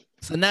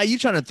 So now you're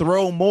trying to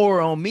throw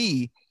more on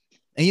me.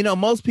 And you know,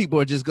 most people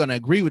are just gonna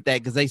agree with that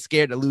because they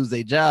scared to lose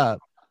their job.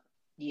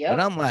 Yeah.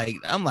 But I'm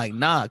like,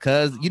 nah,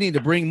 cuz you need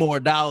to bring more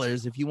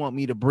dollars if you want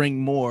me to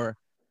bring more.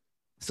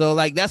 So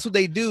like that's what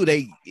they do.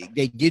 They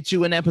get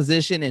you in that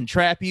position and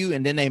trap you,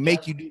 and then they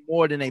make you do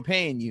more than they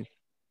paying you.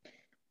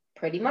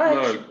 Pretty much.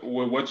 Look,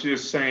 with what you're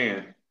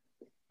saying,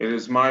 it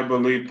is my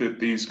belief that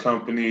these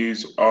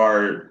companies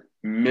are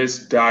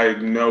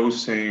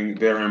misdiagnosing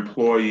their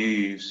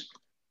employees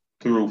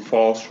through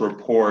false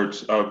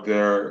reports of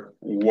their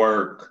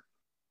work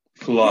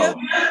flow.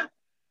 Yep.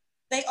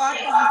 They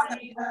offer you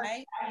something,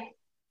 right?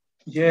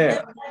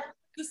 Yeah.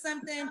 Do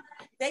something,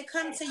 they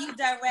come to you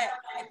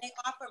direct and they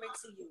offer it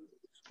to you.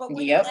 But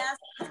when Yep. you ask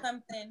for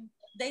something,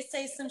 they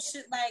say some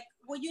shit like,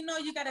 well, you know,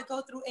 you got to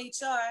go through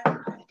HR.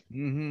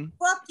 Mm-hmm.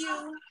 Fuck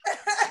you.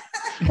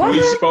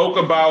 We spoke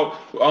about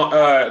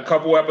a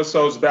couple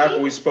episodes back,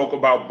 we spoke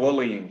about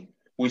bullying.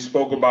 We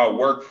spoke about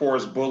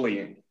workforce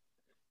bullying.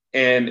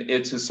 And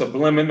it's a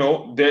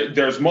subliminal,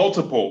 there's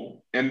multiple.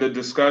 In the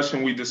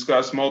discussion, we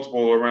discussed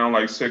multiple, around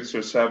like 6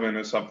 or 7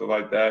 or something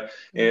like that.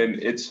 And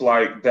it's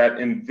like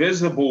that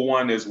invisible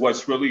one is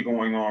what's really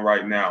going on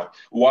right now.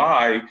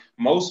 Why?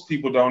 Most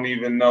people don't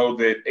even know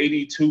that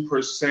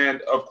 82%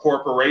 of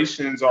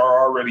corporations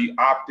are already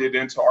opted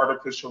into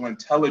artificial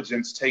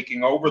intelligence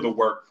taking over the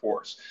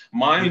workforce.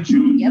 Mind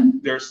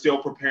you, they're still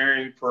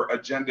preparing for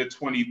Agenda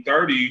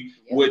 2030,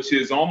 which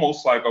is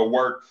almost like a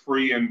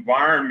work-free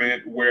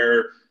environment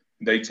where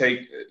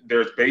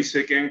there's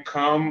basic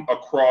income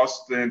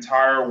across the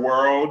entire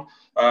world,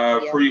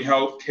 free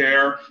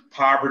healthcare,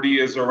 poverty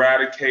is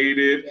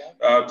eradicated,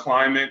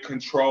 climate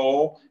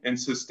control and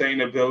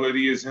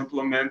sustainability is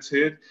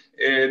implemented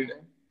in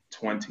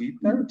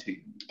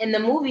 2030. And the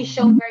movie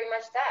showed very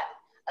much that.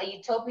 A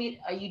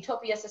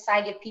utopia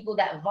society of people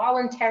that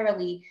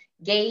voluntarily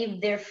gave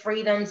their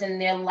freedoms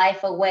and their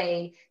life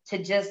away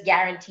to just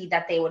guarantee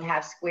that they would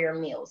have square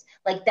meals.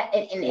 Like that,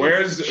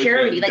 and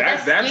security. Like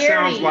that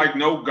sounds like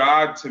no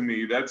God to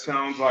me. That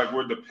sounds like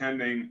we're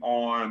depending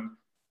on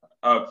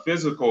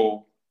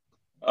physical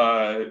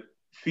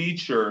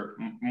feature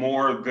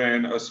more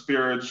than a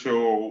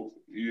spiritual,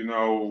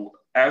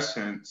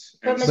 essence.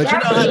 But But you know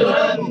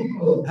majority,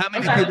 how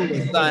many people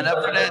would sign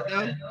up for that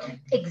though?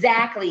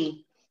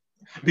 exactly.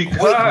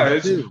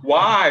 Because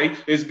why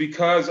is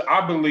because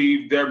I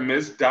believe they're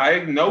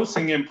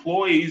misdiagnosing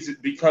employees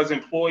because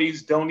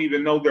employees don't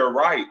even know their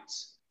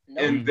rights.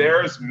 Nope. And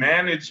there's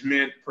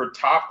management for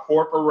top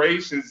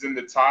corporations in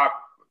the top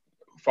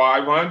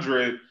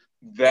 500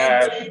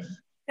 that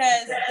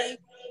because they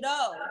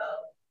know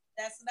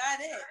that's not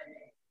it.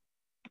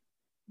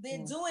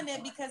 They're doing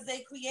it because they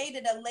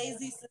created a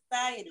lazy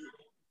society.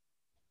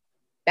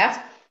 That's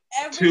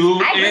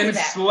to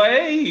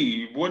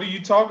enslave. What are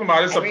you talking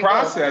about? It's a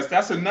process.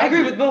 That's a nugget. I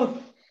agree with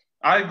both.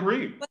 I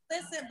agree. But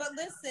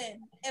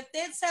listen, if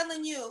they're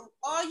telling you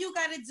all you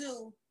got to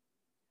do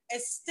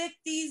is stick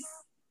these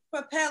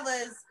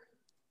propellers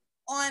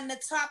on the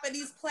top of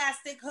these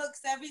plastic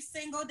hooks every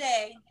single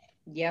day.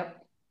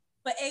 Yep.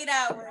 For 8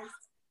 hours,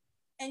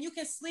 and you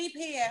can sleep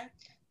here,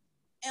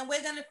 and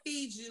we're gonna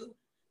feed you.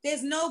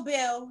 There's no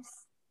bills.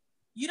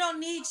 You don't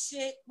need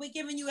shit. We're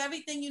giving you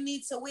everything you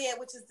need to wear,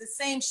 which is the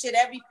same shit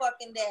every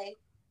fucking day.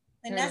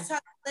 And that's how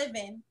they're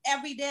living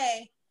every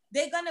day.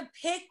 They're gonna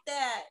pick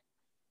that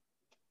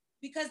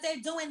because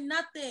they're doing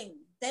nothing.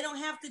 They don't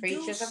have to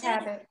do shit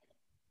habit.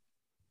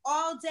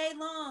 All day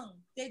long.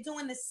 They're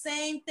doing the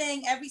same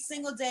thing every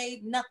single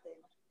day, nothing.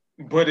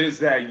 But is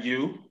that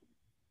you?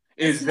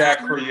 Is that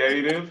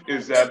creative?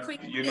 Is that,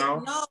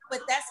 No,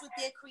 but that's what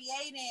they're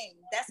creating.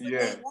 That's what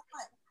they want.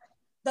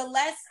 The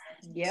less,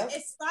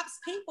 it stops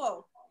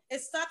people.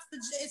 It stops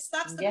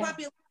the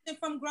population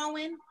from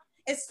growing.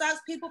 It stops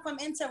people from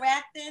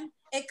interacting.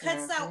 It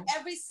cuts out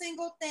every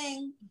single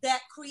thing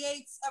that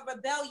creates a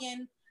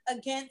rebellion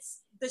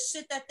against the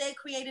shit that they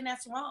creating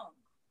that's wrong.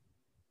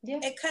 Yeah.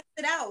 It cuts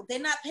it out. They're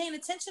not paying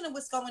attention to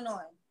what's going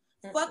on.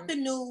 Fuck the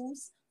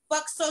news.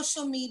 Fuck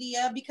social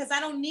media, because I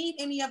don't need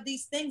any of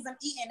these things I'm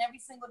eating every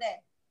single day.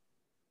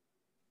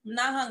 I'm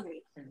not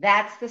hungry.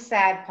 That's the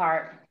sad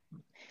part.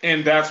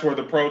 And that's where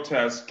the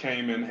protest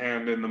came in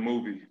hand in the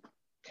movie.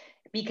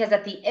 Because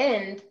at the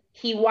end,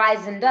 he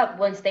wisened up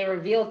once they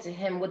revealed to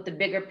him what the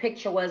bigger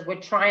picture was.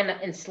 We're trying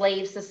to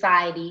enslave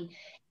society,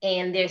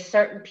 and there's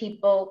certain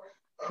people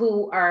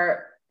who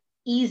are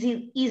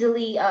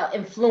easily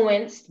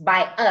influenced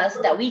by us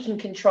that we can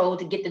control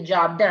to get the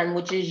job done,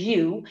 which is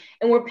you,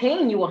 and we're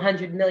paying you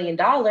 $100 million,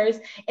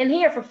 and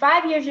here for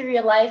 5 years of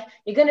your life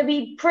you're going to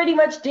be pretty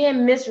much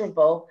damn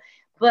miserable,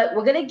 but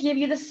we're going to give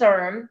you the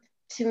serum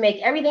to make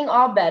everything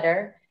all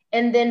better,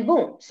 and then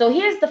boom. So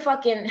here's the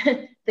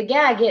fucking the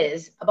gag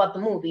is about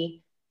the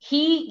movie.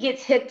 He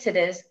gets hip to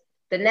this.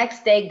 The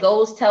next day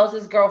goes, tells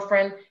his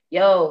girlfriend,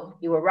 yo,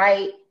 you were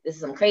right, this is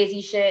some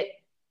crazy shit.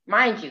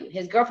 Mind you,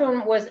 his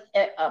girlfriend was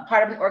a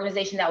part of an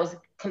organization that was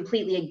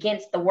completely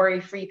against the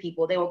worry-free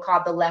people. They were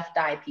called the Left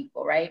Eye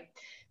people, right?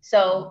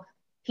 So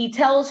he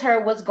tells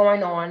her what's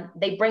going on.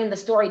 They bring the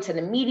story to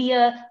the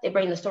media. They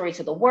bring the story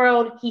to the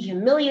world. He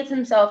humiliates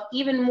himself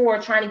even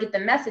more trying to get the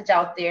message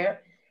out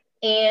there.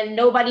 And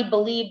nobody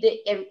believed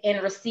it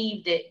and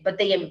received it, but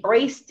they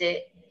embraced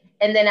it.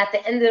 And then at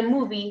the end of the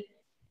movie,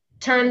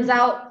 turns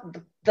out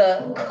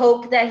the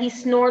coke that he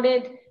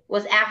snorted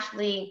was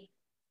actually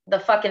the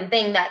fucking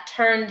thing that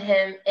turned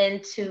him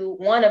into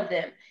one of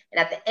them. And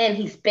at the end,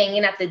 he's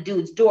banging at the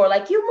dude's door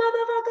like, you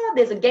motherfucker.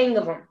 There's a gang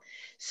of them.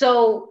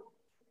 So.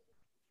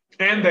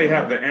 And they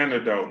have the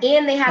antidote.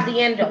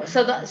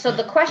 So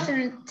the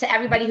question to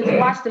everybody who's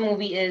watched the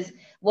movie is,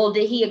 well,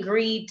 did he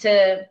agree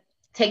to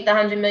take the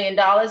 $100 million?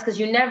 Because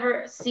you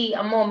never see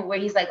a moment where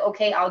he's like,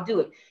 okay, I'll do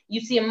it. You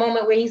see a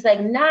moment where he's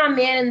like, nah,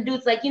 man. And the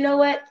dude's like, you know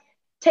what?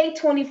 Take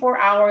 24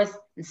 hours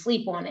and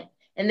sleep on it.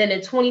 And then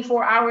in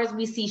 24 hours,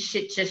 we see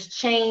shit just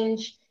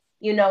change.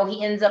 He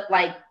ends up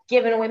like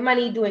giving away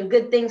money, doing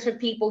good things for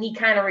people. He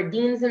kind of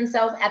redeems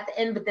himself at the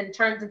end, but then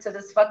turns into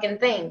this fucking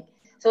thing.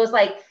 So it's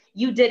like,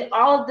 you did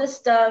all of this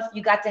stuff.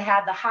 You got to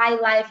have the high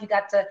life. You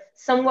got to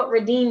somewhat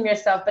redeem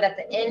yourself. But at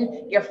the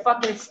end, you're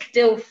fucking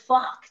still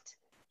fucked.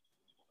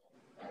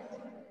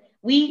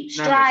 We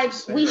strive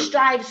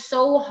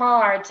so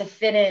hard to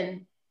fit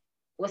in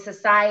with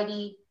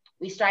society.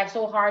 We strive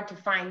so hard to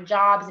find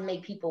jobs and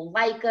make people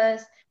like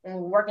us. When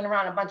we're working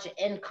around a bunch of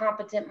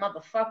incompetent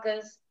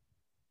motherfuckers,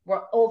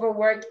 we're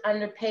overworked,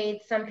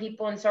 underpaid, some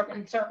people in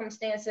certain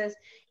circumstances.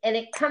 And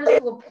it comes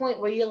to a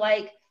point where you're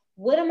like,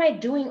 what am I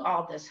doing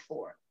all this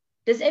for?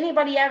 Does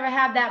anybody ever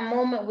have that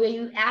moment where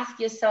you ask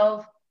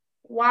yourself,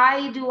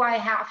 why do I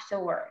have to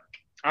work?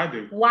 I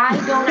do. Why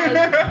don't I?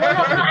 No,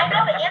 I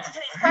know the answer to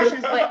these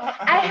questions, but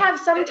I have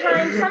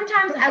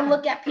sometimes I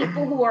look at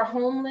people who are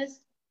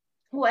homeless,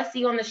 who I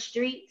see on the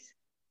streets,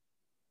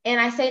 and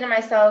I say to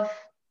myself,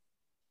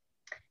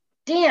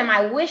 damn,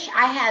 I wish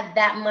I had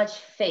that much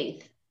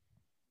faith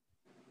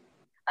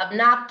of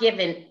not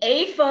giving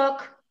a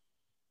fuck,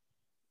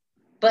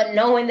 but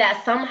knowing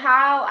that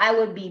somehow I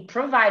would be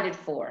provided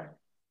for.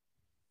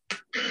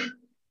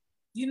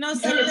 You know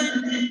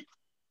something?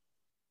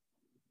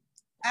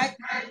 I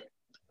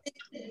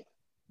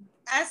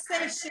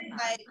say shit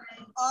like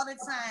all the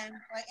time,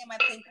 like in my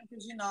thinking,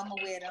 because I'm a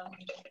weirdo.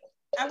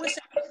 I wish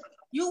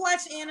you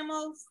watch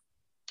Animals.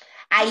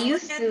 I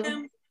used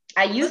to.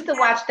 I used to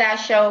watch that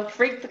show.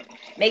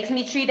 Makes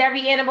me treat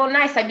every animal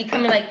nice. I be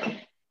coming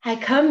like, I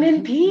come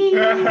in peace.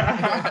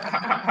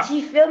 Do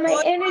you feel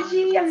my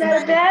energy? I'm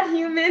not a bad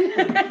human.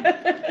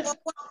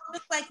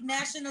 It's like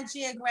National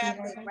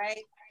Geographic,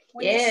 right?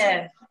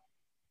 When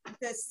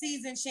the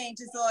season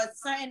changes or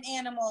certain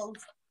animals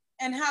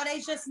and how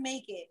they just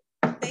make it.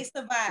 They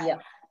survive.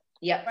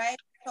 Yeah. Right?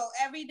 So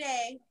every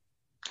day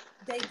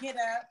they get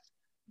up,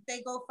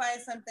 they go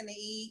find something to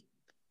eat.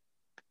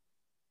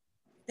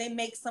 They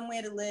make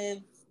somewhere to live.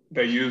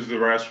 They use the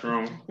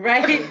restroom.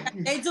 Right.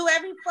 They do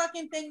every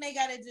fucking thing they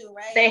gotta do,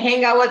 right? They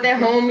hang out with their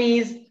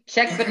homies,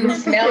 check for new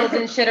smells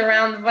and shit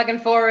around the fucking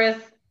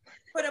forest.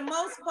 For the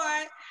most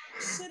part,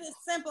 shit is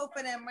simple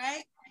for them,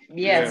 right?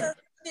 Yeah. Until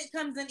shit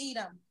comes and eat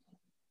them.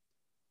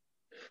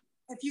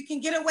 If you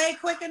can get away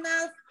quick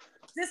enough,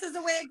 this is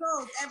the way it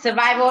goes.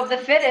 Survival of the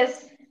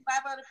fittest.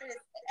 Survival of the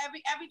fittest.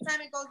 Every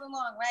time it goes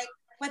along, right?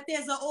 But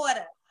there's an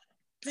order.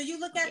 Do you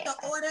look at the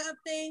order of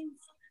things?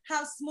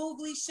 How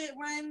smoothly shit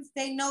runs.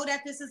 They know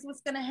that this is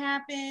what's gonna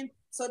happen.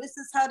 So this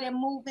is how they're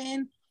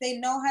moving. They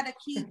know how to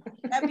keep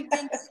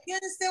everything. You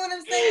understand what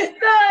I'm saying?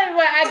 No,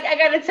 I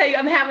gotta tell you,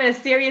 I'm having a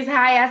serious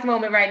high ass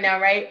moment right now,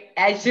 right?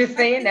 As you're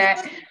saying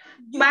that,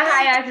 my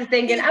high ass is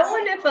thinking, I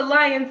wonder if a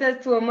lion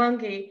says to a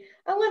monkey,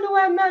 I wonder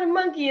why I'm not a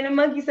monkey, and a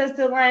monkey says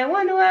to a lion, I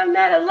wonder why I'm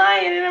not a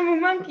lion and I'm a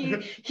monkey.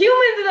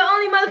 Humans are the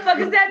only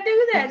motherfuckers that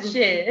do that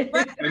shit.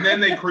 And then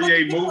they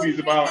create movies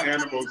about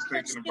animals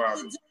thinking about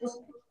it.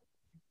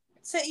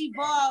 To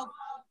evolve,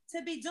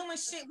 to be doing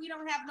shit we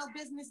don't have no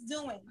business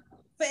doing.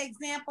 For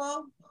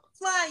example,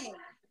 flying.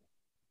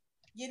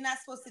 You're not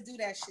supposed to do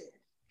that shit.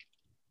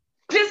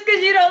 Just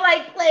because you don't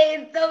like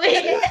planes, so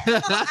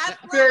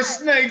There's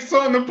snakes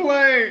on the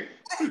plane.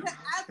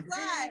 I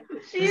fly.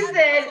 She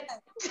said.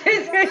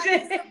 You're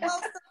supposed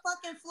to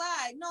fucking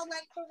fly. No,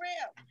 like for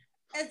real.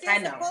 If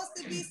there's supposed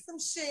to be some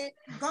shit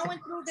going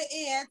through the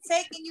air,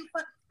 taking you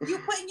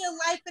putting your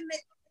life in the.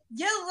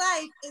 Your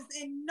life is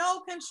in no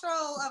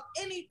control of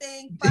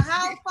anything for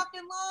how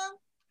fucking long?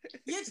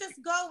 You're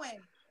just going.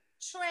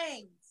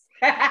 Trains.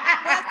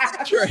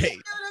 Trains. You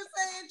know what I'm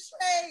saying?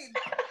 Trains.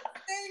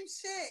 Same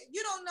shit.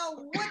 You don't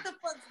know what the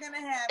fuck's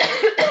gonna happen.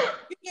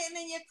 You're getting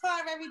in your car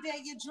every day.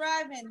 You're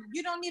driving.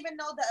 You don't even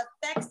know the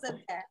effects of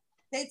that.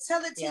 They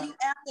tell it to you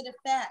after the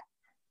fact.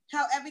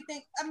 How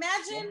everything.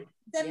 Imagine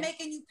them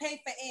making you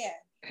pay for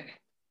air.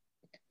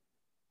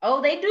 Oh,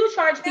 they do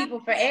charge people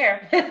for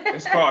air.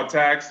 It's called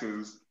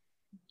taxes.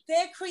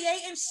 They're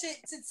creating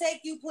shit to take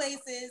you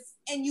places,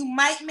 and you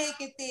might make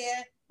it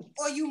there,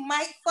 or you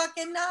might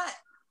fucking not.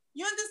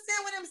 You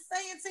understand what I'm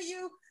saying to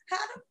you? How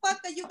the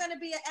fuck are you gonna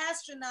be an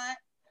astronaut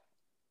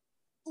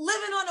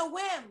living on a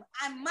whim?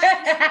 I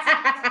might make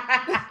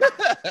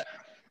it.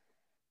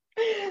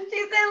 She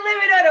said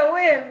living on a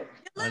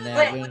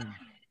whim.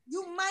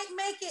 You might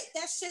make it.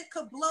 That shit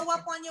could blow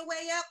up on your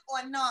way up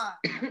or not.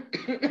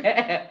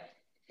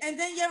 And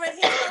then you're a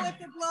hero if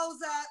it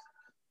blows up.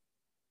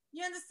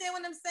 You understand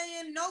what I'm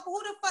saying? No, who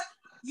the fuck?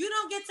 You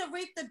don't get to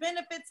reap the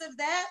benefits of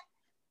that.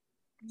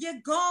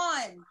 You're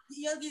gone.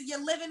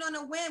 You're living on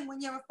a whim when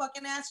you're a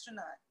fucking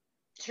astronaut.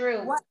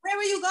 True. Where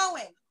are you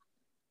going?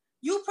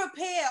 You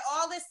prepare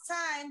all this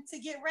time to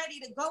get ready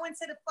to go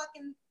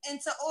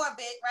into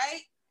orbit,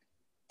 right?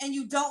 And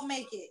you don't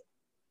make it.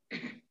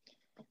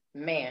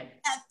 Man.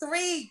 At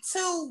 3,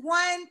 2,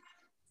 1,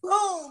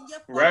 boom.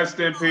 Rest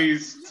in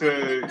peace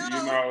to,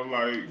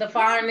 like... the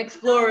foreign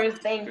explorers,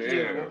 thank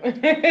you.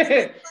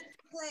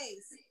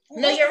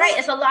 No, you're right.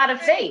 It's a lot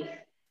of faith.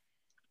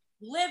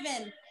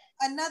 Living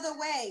another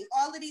way.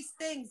 All of these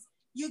things.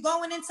 You're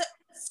going into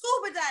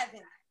scuba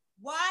diving.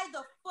 Why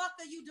the fuck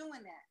are you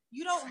doing that?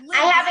 You don't live.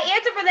 I have an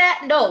answer for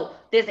that. No,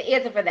 there's an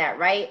answer for that,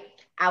 right?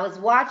 I was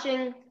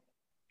watching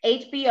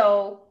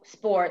HBO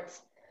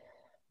Sports,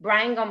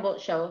 Brian Gumbel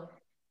show.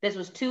 This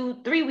was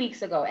 2-3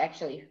 weeks ago,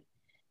 actually.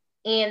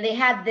 And they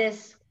had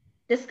this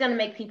is going to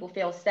make people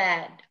feel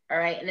sad, all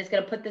right? And it's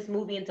going to put this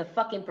movie into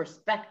fucking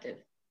perspective.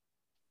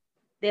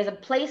 There's a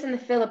place in the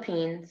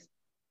Philippines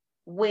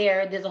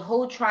where there's a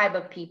whole tribe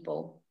of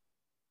people.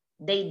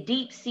 They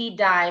deep sea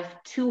dive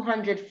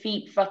 200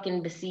 feet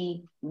fucking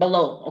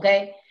below,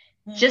 okay?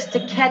 Just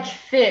to catch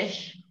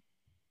fish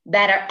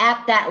that are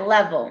at that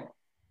level.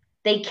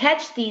 They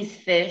catch these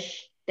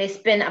fish. They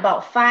spend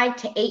about 5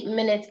 to 8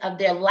 minutes of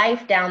their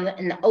life down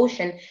in the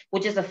ocean,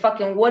 which is a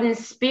fucking wooden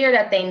spear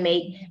that they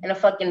make and a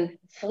fucking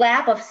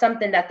flap of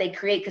something that they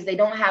create because they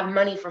don't have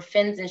money for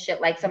fins and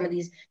shit like some of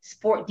these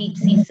sport deep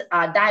sea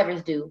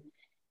divers do.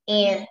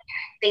 And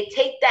they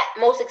take that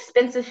most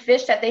expensive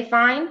fish that they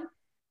find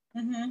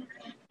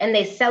and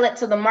they sell it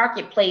to the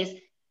marketplace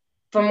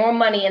for more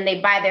money, and they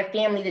buy their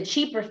family the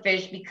cheaper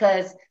fish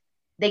because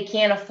they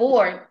can't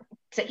afford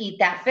to eat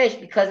that fish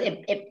because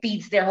it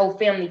feeds their whole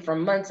family for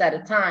months at a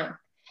time.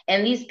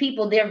 And these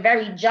people, their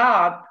very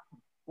job,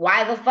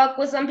 why the fuck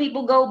would some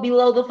people go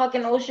below the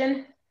fucking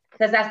ocean?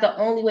 Because that's the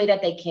only way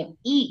that they can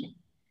eat.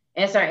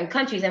 in certain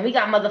countries, and we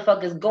got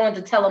motherfuckers going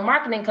to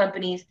telemarketing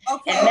companies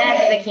and mad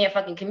that they can't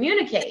fucking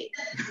communicate.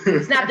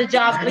 It's not the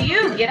job for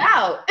you. Get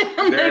out.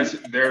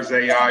 There's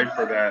AI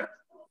for that.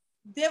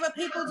 There are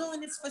people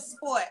doing this for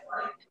sport,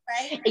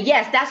 right?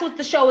 Yes, that's what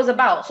the show is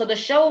about. So the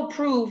show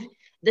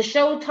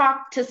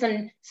talked to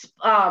some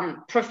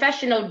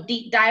professional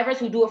deep divers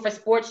who do it for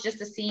sports just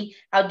to see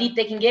how deep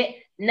they can get.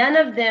 None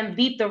of them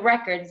beat the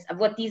records of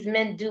what these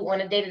men do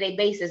on a day-to-day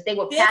basis. They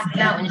were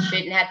passing out and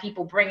shit and had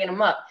people bringing them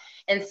up.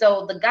 And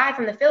so the guy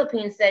from the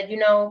Philippines said,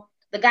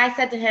 the guy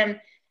said to him,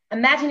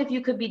 imagine if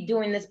you could be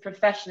doing this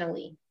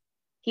professionally.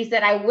 He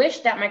said, I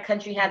wish that my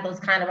country had those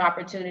kind of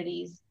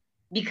opportunities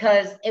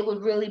because it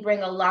would really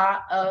bring a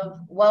lot of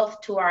wealth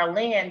to our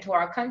land, to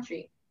our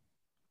country,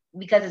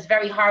 because it's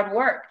very hard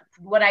work.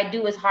 What I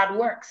do is hard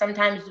work.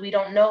 Sometimes we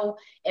don't know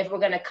if we're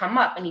going to come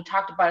up. And he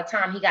talked about a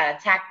time he got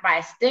attacked by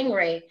a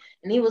stingray.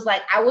 And he was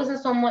like, I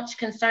wasn't so much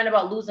concerned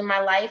about losing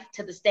my life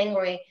to the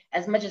stingray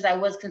as much as I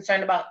was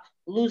concerned about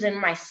losing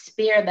my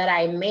spear that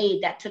I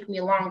made that took me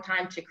a long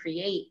time to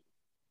create.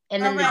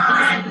 And then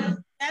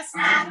that's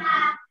not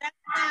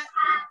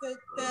the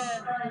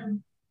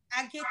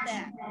I get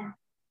that.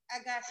 I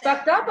got that. It's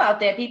fucked up out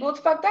there, people. It's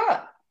fucked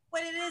up.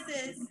 What it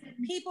is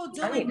people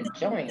doing things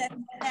that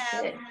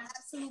have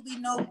absolutely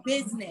no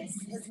business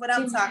is what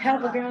I'm talking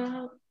about.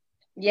 Girl.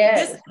 Yes.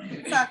 This is what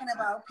I'm talking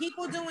about.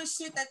 People doing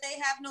shit that they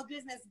have no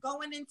business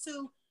going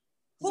into.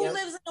 Who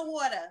lives in the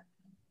water?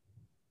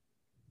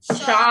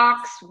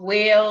 Sharks,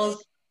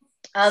 whales,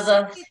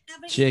 other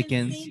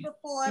chickens.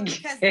 Before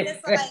because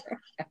there's like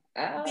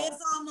there's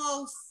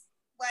almost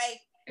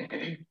like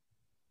 80%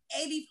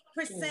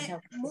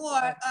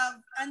 more of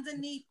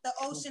underneath the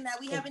ocean that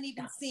we haven't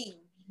even seen.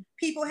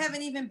 People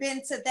haven't even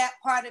been to that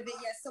part of it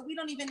yet, so we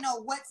don't even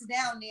know what's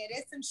down there.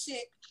 There's some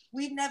shit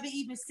we've never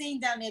even seen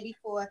down there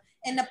before,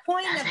 and the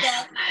point of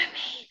that,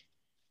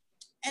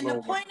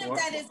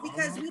 is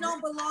because we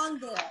don't belong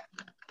there.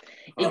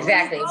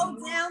 Exactly. When you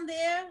go down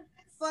there,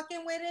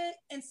 fucking with it,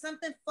 and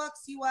something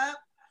fucks you up,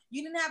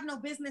 you didn't have no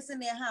business in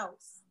their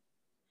house.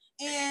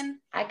 And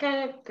I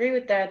kind of agree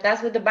with that.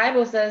 That's what the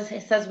Bible says.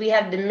 It says we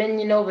have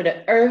dominion over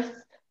the earth,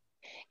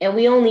 and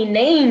we only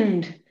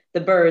named the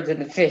birds and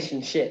the fish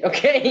and shit,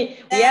 okay?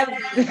 We have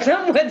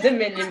somewhat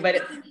dominion, but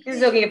it's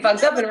still get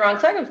fucked up in the wrong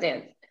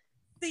circumstance.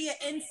 See an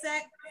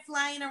insect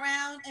flying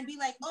around and be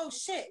like, oh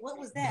shit, what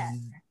was that?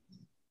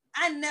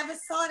 I never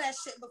saw that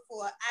shit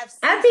before.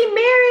 Auntie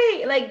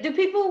Mary, like, do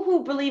people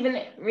who believe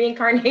in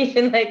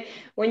reincarnation, like,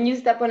 when you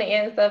step on the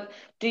ant and stuff,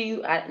 do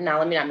you, now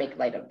let me not make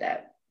light of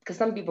that, because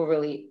some people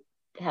really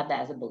have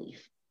that as a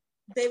belief.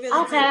 They really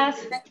I'll pass.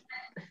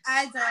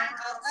 I don't.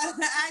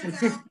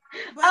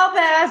 I'll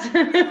pass.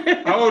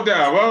 Hold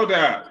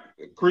down.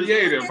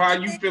 Creative, how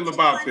you feel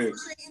about this?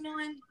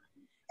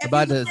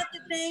 About the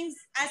things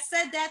I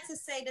said that to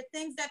say the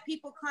things that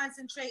people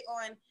concentrate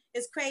on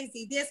is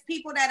crazy. There's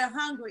people that are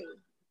hungry.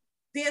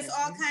 There's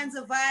all kinds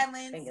of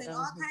violence and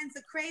all kinds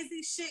of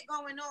crazy shit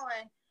going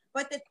on.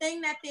 But the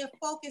thing that they're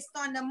focused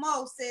on the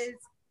most is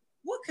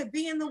what could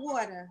be in the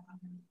water.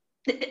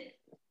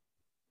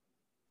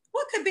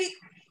 What could be?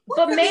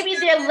 But maybe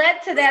they're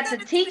led to that to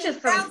teach us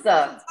some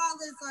stuff.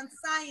 On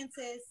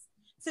scientists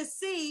to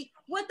see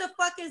what the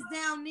fuck is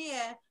down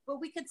there, but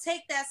we could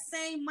take that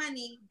same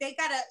money.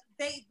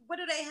 What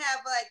do they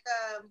have, like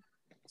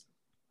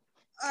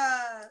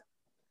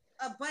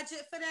a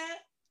budget for that?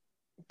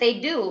 They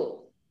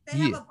do. They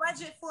have a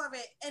budget for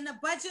it, and the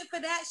budget for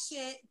that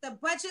shit, the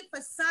budget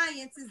for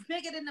science is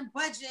bigger than the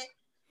budget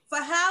for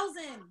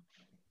housing.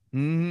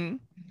 Mm-hmm.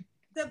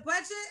 The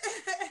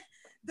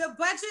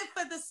budget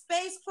for the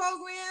space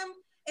program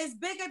is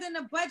bigger than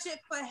the budget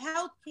for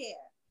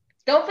healthcare.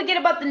 Don't forget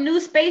about the new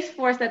Space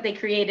Force that they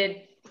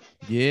created.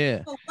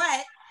 Yeah. For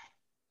what?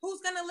 Who's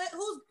gonna let?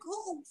 Who?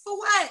 For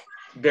what?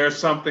 There's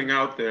something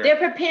out there. They're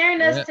preparing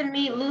us to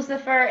meet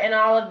Lucifer and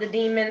all of the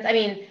demons. I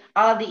mean,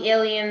 all of the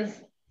aliens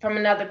from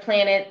another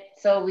planet,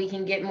 so we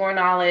can get more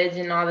knowledge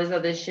and all this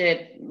other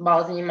shit.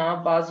 Balls in your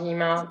mouth, balls in your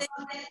mouth.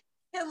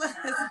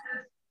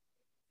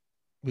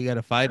 We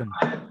gotta fight them.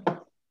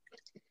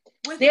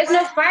 There's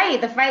no fight.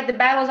 The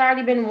battle's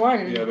already been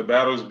won. Yeah, the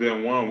battle's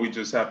been won. We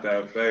just have to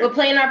have faith. We're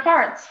playing our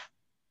parts.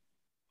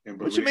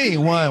 What you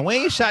mean won? We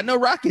ain't shot no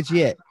rockets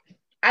yet.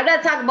 I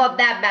gotta talk about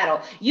that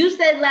battle. You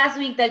said last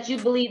week that you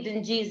believed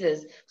in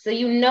Jesus, so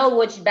you know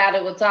which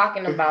battle we're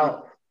talking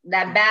about.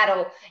 That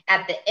battle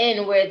at the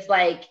end where it's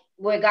like,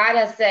 where God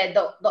has said,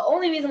 the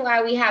only reason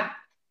why we have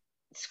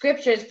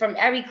scriptures from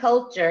every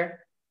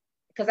culture,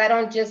 because I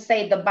don't just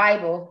say the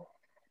Bible,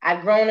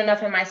 I've grown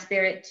enough in my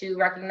spirit to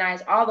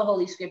recognize all the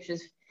holy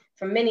scriptures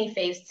from many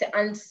faiths to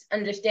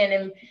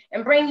understand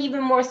and bring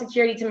even more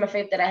security to my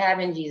faith that I have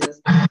in Jesus.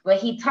 But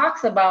he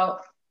talks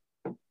about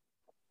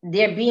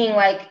there being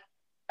like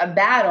a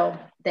battle,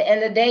 the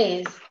end of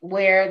days,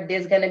 where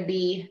there's going to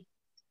be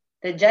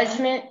the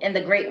judgment and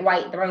the great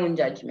white throne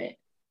judgment.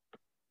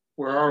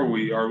 Where are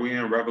we? Are we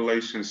in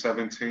Revelation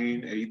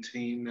 17,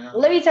 18 now?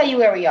 Let me tell you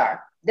where we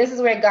are. This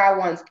is where God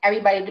wants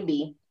everybody to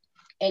be.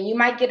 And you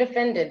might get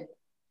offended,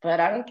 but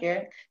I don't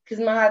care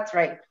because my heart's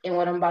right in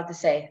what I'm about to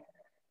say.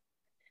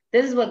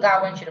 This is what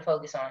God wants you to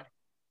focus on.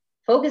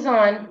 Focus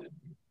on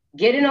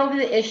getting over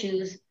the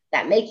issues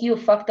that make you a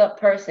fucked up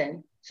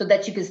person so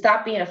that you can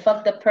stop being a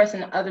fucked up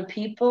person to other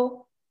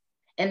people.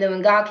 And then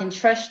when God can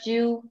trust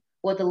you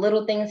with the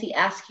little things he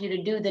asks you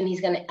to do, then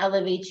he's going to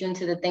elevate you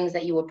into the things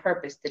that you were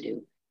purposed to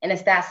do. And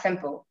it's that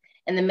simple.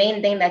 And the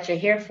main thing that you're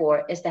here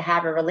for is to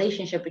have a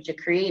relationship with your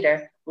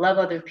creator, love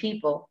other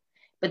people.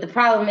 But the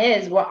problem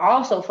is we're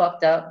also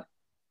fucked up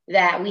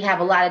that we have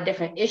a lot of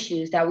different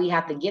issues that we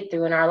have to get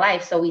through in our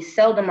life. So we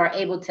seldom are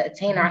able to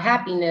attain our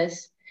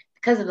happiness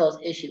because of those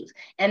issues.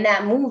 And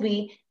that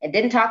movie, it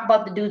didn't talk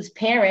about the dude's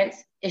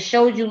parents. It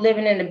showed you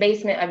living in the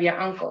basement of your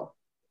uncle.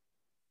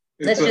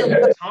 It's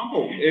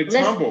humble. It's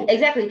humble.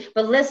 Exactly.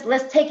 But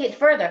let's take it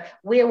further.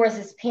 Where was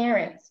his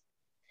parents?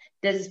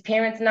 Does his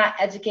parents not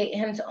educate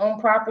him to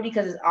own property?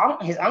 Because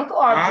his uncle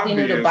obviously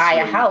knew to buy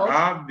a house.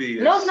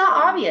 Obvious. No, it's not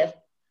obvious.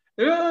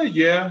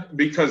 Yeah,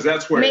 because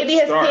that's where maybe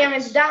his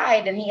parents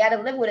died and he had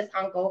to live with his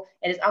uncle,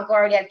 and his uncle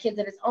already had kids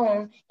of his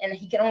own, and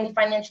he could only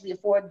financially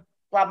afford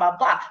blah blah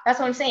blah. That's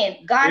what I'm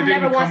saying. God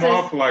never wants us. It didn't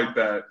come off like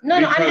that. No,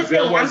 I'm just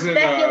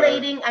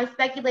saying. I'm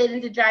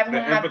speculating to drive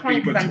home my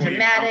point because I'm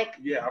dramatic.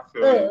 Yeah, I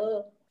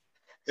feel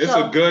it. It's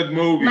a good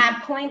movie. My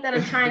point that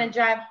I'm trying to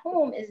drive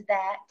home is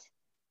that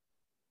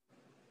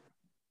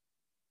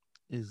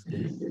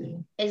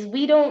is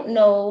we don't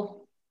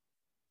know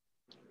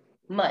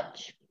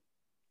much,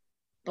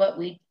 but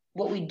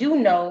what we do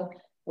know,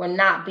 we're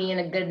not being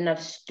a good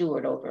enough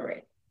steward over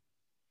it.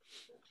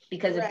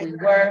 Because if we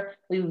were,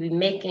 we would be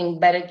making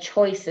better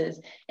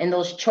choices. And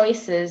those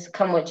choices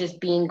come with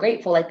just being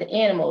grateful, like the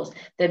animals.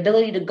 The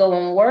ability to go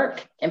and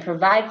work and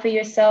provide for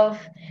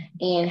yourself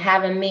and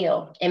have a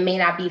meal. It may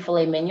not be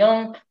filet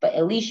mignon, but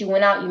at least you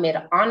went out, you made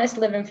an honest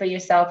living for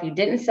yourself. You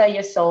didn't sell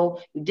your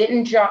soul. You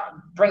didn't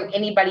bring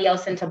anybody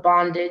else into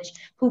bondage.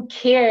 Who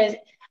cares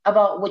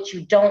about what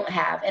you don't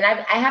have? And I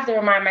have to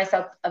remind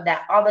myself of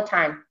that all the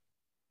time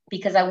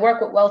because I work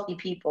with wealthy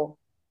people.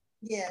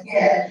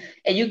 Yeah.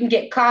 And you can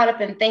get caught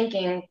up in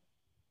thinking,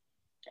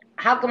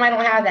 how come I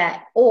don't have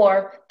that?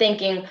 Or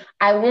thinking,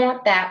 I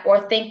want that,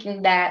 or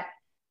thinking that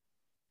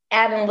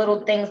adding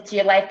little things to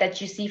your life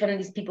that you see from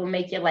these people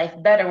make your life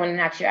better, when in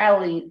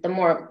actuality, the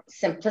more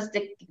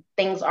simplistic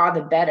things are,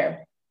 the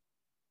better.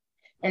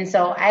 And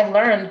so I've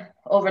learned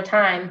over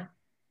time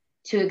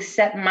to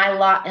accept my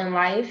lot in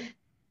life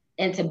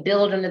and to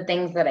build on the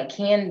things that I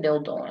can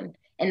build on,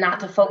 and not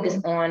to focus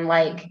on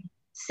like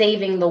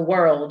saving the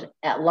world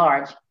at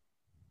large.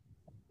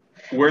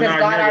 We're not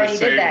God already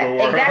did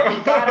that.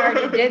 Exactly. God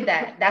already did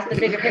that. That's the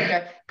bigger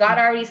picture. God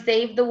already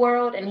saved the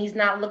world, and he's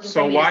not looking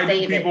for me to save it. So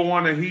why do people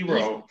want a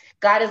hero?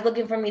 God is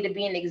looking for me to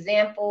be an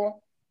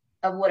example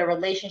of what a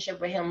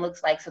relationship with him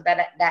looks like, so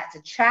that that's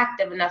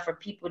attractive enough for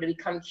people to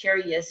become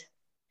curious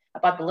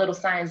about the little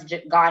signs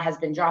God has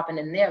been dropping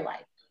in their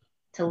life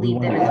to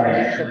lead them into a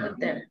relationship with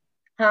them.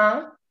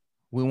 Huh?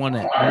 We want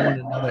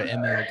another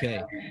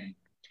MLK.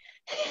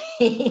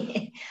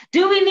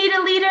 Do we need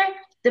a leader?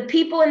 The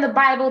people in the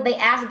Bible, they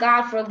asked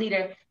God for a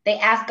leader. They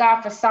asked God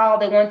for Saul.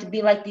 They wanted to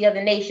be like the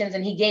other nations,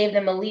 and he gave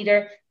them a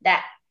leader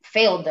that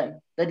failed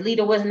them. The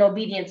leader wasn't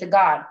obedient to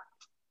God.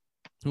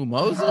 Who,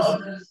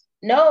 Moses?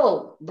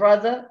 No,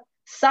 brother.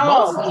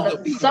 Saul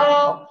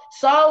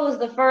was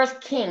the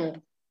first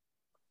king.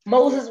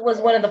 Moses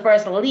was one of the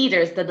first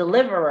leaders, the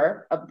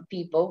deliverer of the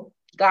people.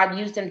 God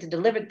used him to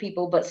deliver the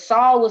people, but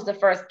Saul was the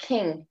first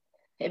king.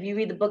 If you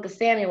read the book of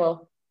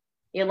Samuel,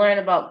 you learn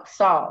about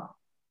Saul.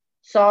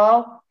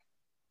 Saul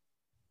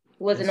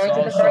was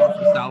anointed the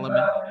first. Solomon?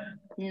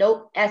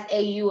 Nope,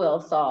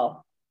 Saul,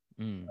 Saul.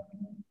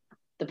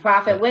 The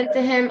prophet went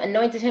to him,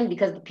 anointed him,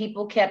 because the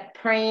people kept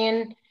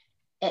praying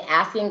and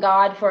asking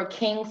God for a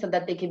king so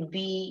that they could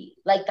be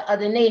like the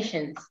other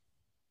nations.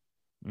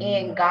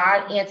 And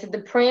God answered the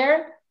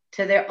prayer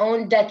to their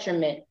own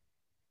detriment.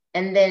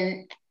 And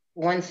then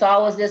when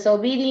Saul was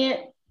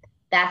disobedient,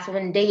 that's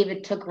when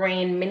David took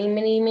reign many,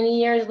 many, many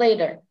years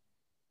later.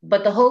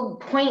 But the whole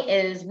point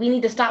is we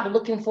need to stop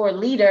looking for a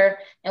leader,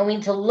 and we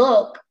need to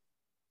look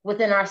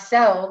within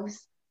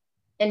ourselves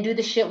and do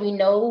the shit we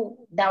know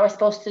that we're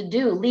supposed to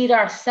do. Lead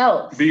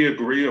ourselves. Be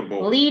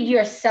agreeable. Lead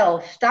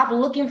yourself. Stop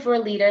looking for a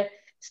leader.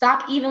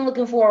 Stop even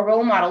looking for a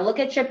role model. Look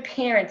at your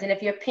parents. And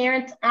if your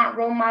parents aren't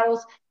role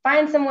models,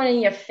 find someone in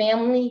your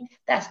family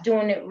that's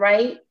doing it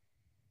right.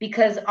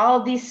 Because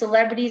all these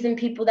celebrities and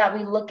people that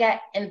we look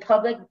at in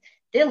public,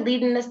 they're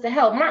leading us to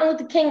hell. Martin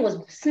Luther King was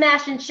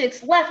smashing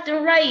chicks left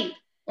and right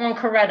on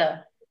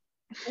Coretta.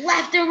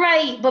 Left and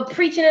right, but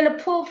preaching in the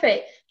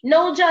pulpit.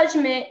 No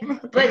judgment,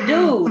 but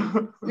dude,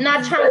 I'm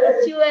not trying to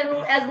put you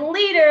as a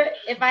leader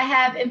if I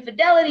have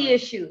infidelity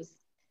issues.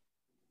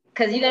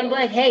 Because you're going to be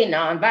like, hey,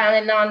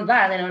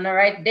 nonviolent, on the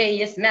right day,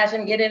 you smash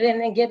and get it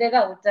in and get it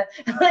out.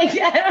 Like,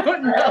 I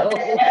don't know.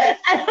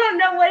 I don't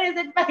know what his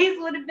advice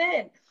would have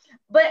been.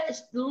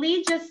 But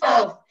lead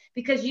yourself,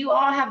 because you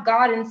all have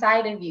God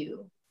inside of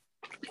you.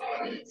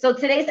 So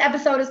today's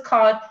episode is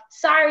called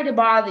Sorry to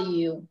Bother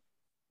You.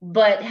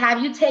 But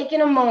have you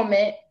taken a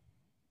moment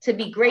to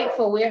be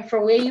grateful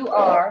for where you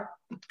are?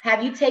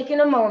 Have you taken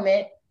a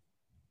moment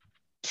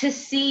to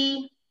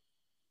see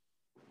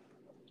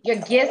your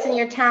gifts and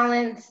your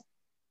talents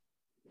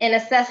and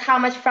assess how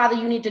much farther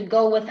you need to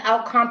go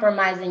without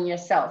compromising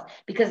yourself,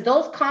 because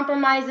those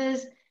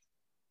compromises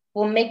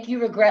will make you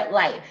regret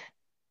life.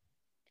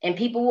 And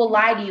people will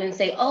lie to you and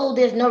say, oh,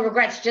 there's no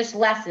regrets, just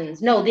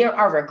lessons. No, there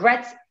are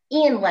regrets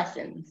and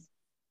lessons.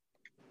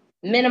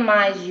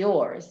 Minimize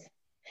yours.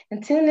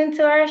 And tune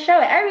into our show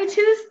every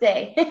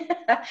Tuesday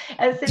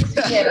at 6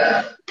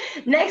 p.m.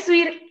 Next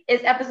week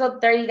is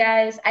episode 30,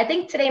 guys. I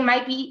think today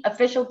might be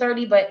official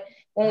 30, but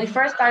when we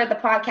first started the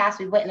podcast,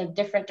 we went in a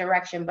different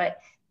direction.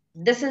 But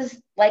this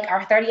is like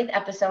our 30th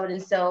episode.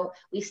 And so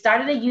we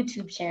started a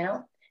YouTube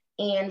channel.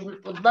 And we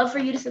would love for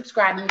you to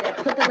subscribe. I'm going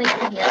to put the link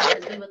in here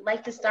because we would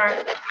like to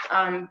start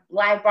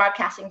live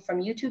broadcasting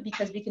from YouTube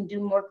because we can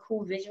do more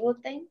cool visual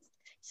things.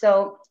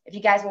 So if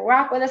you guys will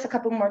rock with us a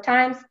couple more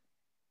times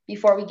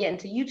before we get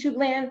into YouTube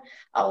land,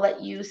 I'll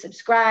let you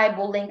subscribe.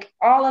 We'll link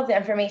all of the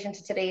information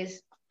to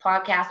today's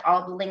podcast,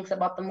 all of the links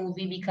about the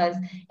movie, because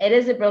it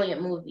is a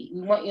brilliant movie.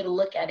 We want you to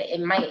look at it.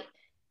 It might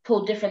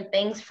pull different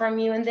things from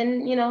you, and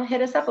then, you know,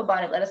 hit us up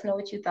about it. Let us know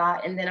what you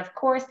thought. And then, of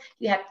course, if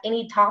you have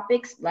any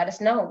topics, let us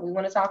know. We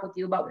want to talk with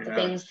you about the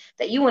things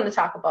that you want to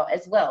talk about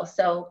as well.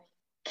 So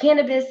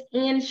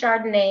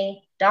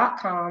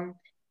CannabisandChardonnay.com.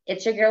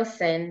 It's your girl,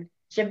 Sin.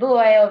 It's your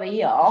boy over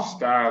here.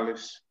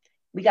 Stylish.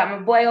 We got my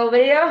boy over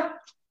there.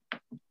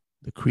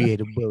 The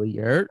creative Willie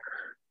Yurt.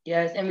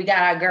 Yes, and we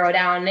got our girl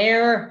down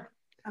there.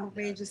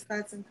 Outrageous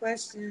thoughts and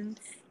questions.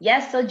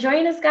 Yes, so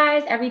join us,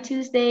 guys, every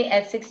Tuesday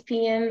at 6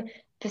 p.m.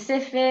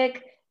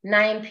 Pacific,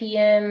 9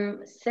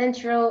 p.m.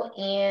 Central,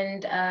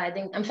 and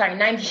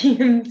 9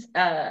 p.m.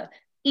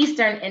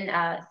 Eastern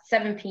and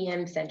 7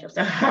 p.m. Central.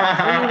 So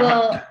we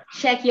will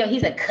check you.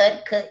 He's a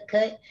cut.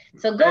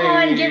 So go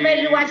on, get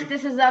ready to watch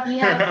This Is Us. You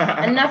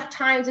have enough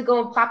time to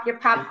go and pop your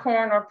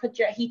popcorn or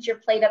heat your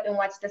plate up and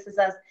watch This Is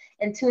Us.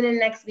 And tune in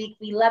next week.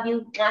 We love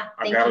you. Thank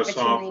you for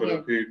tuning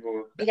in.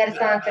 People. We got a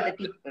song for the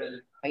people.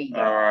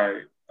 All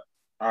right.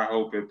 I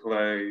hope it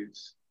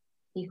plays.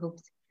 He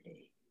hopes it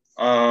plays.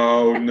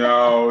 Oh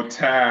no,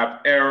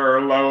 tap, error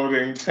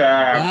loading,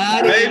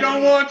 tap. They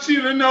don't want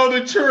you to know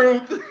the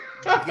truth. We'll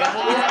play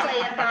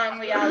a song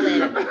for y'all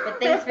later. But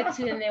thanks for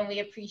tuning in. We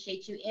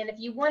appreciate you. And if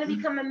you want to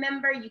become a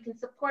member, you can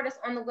support us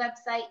on the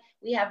website.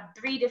 We have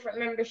 3 different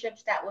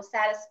memberships that will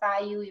satisfy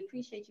you. We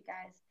appreciate you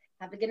guys.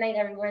 Have a good night,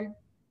 everyone.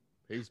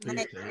 Peace. Peace in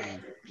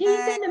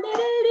the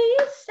Middle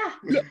East.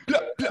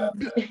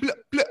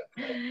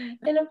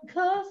 And of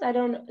course, I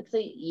don't know. So,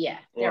 yeah,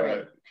 they're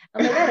right.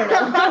 I'm like, I don't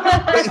know.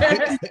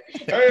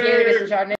 Here it is, Chardonnay.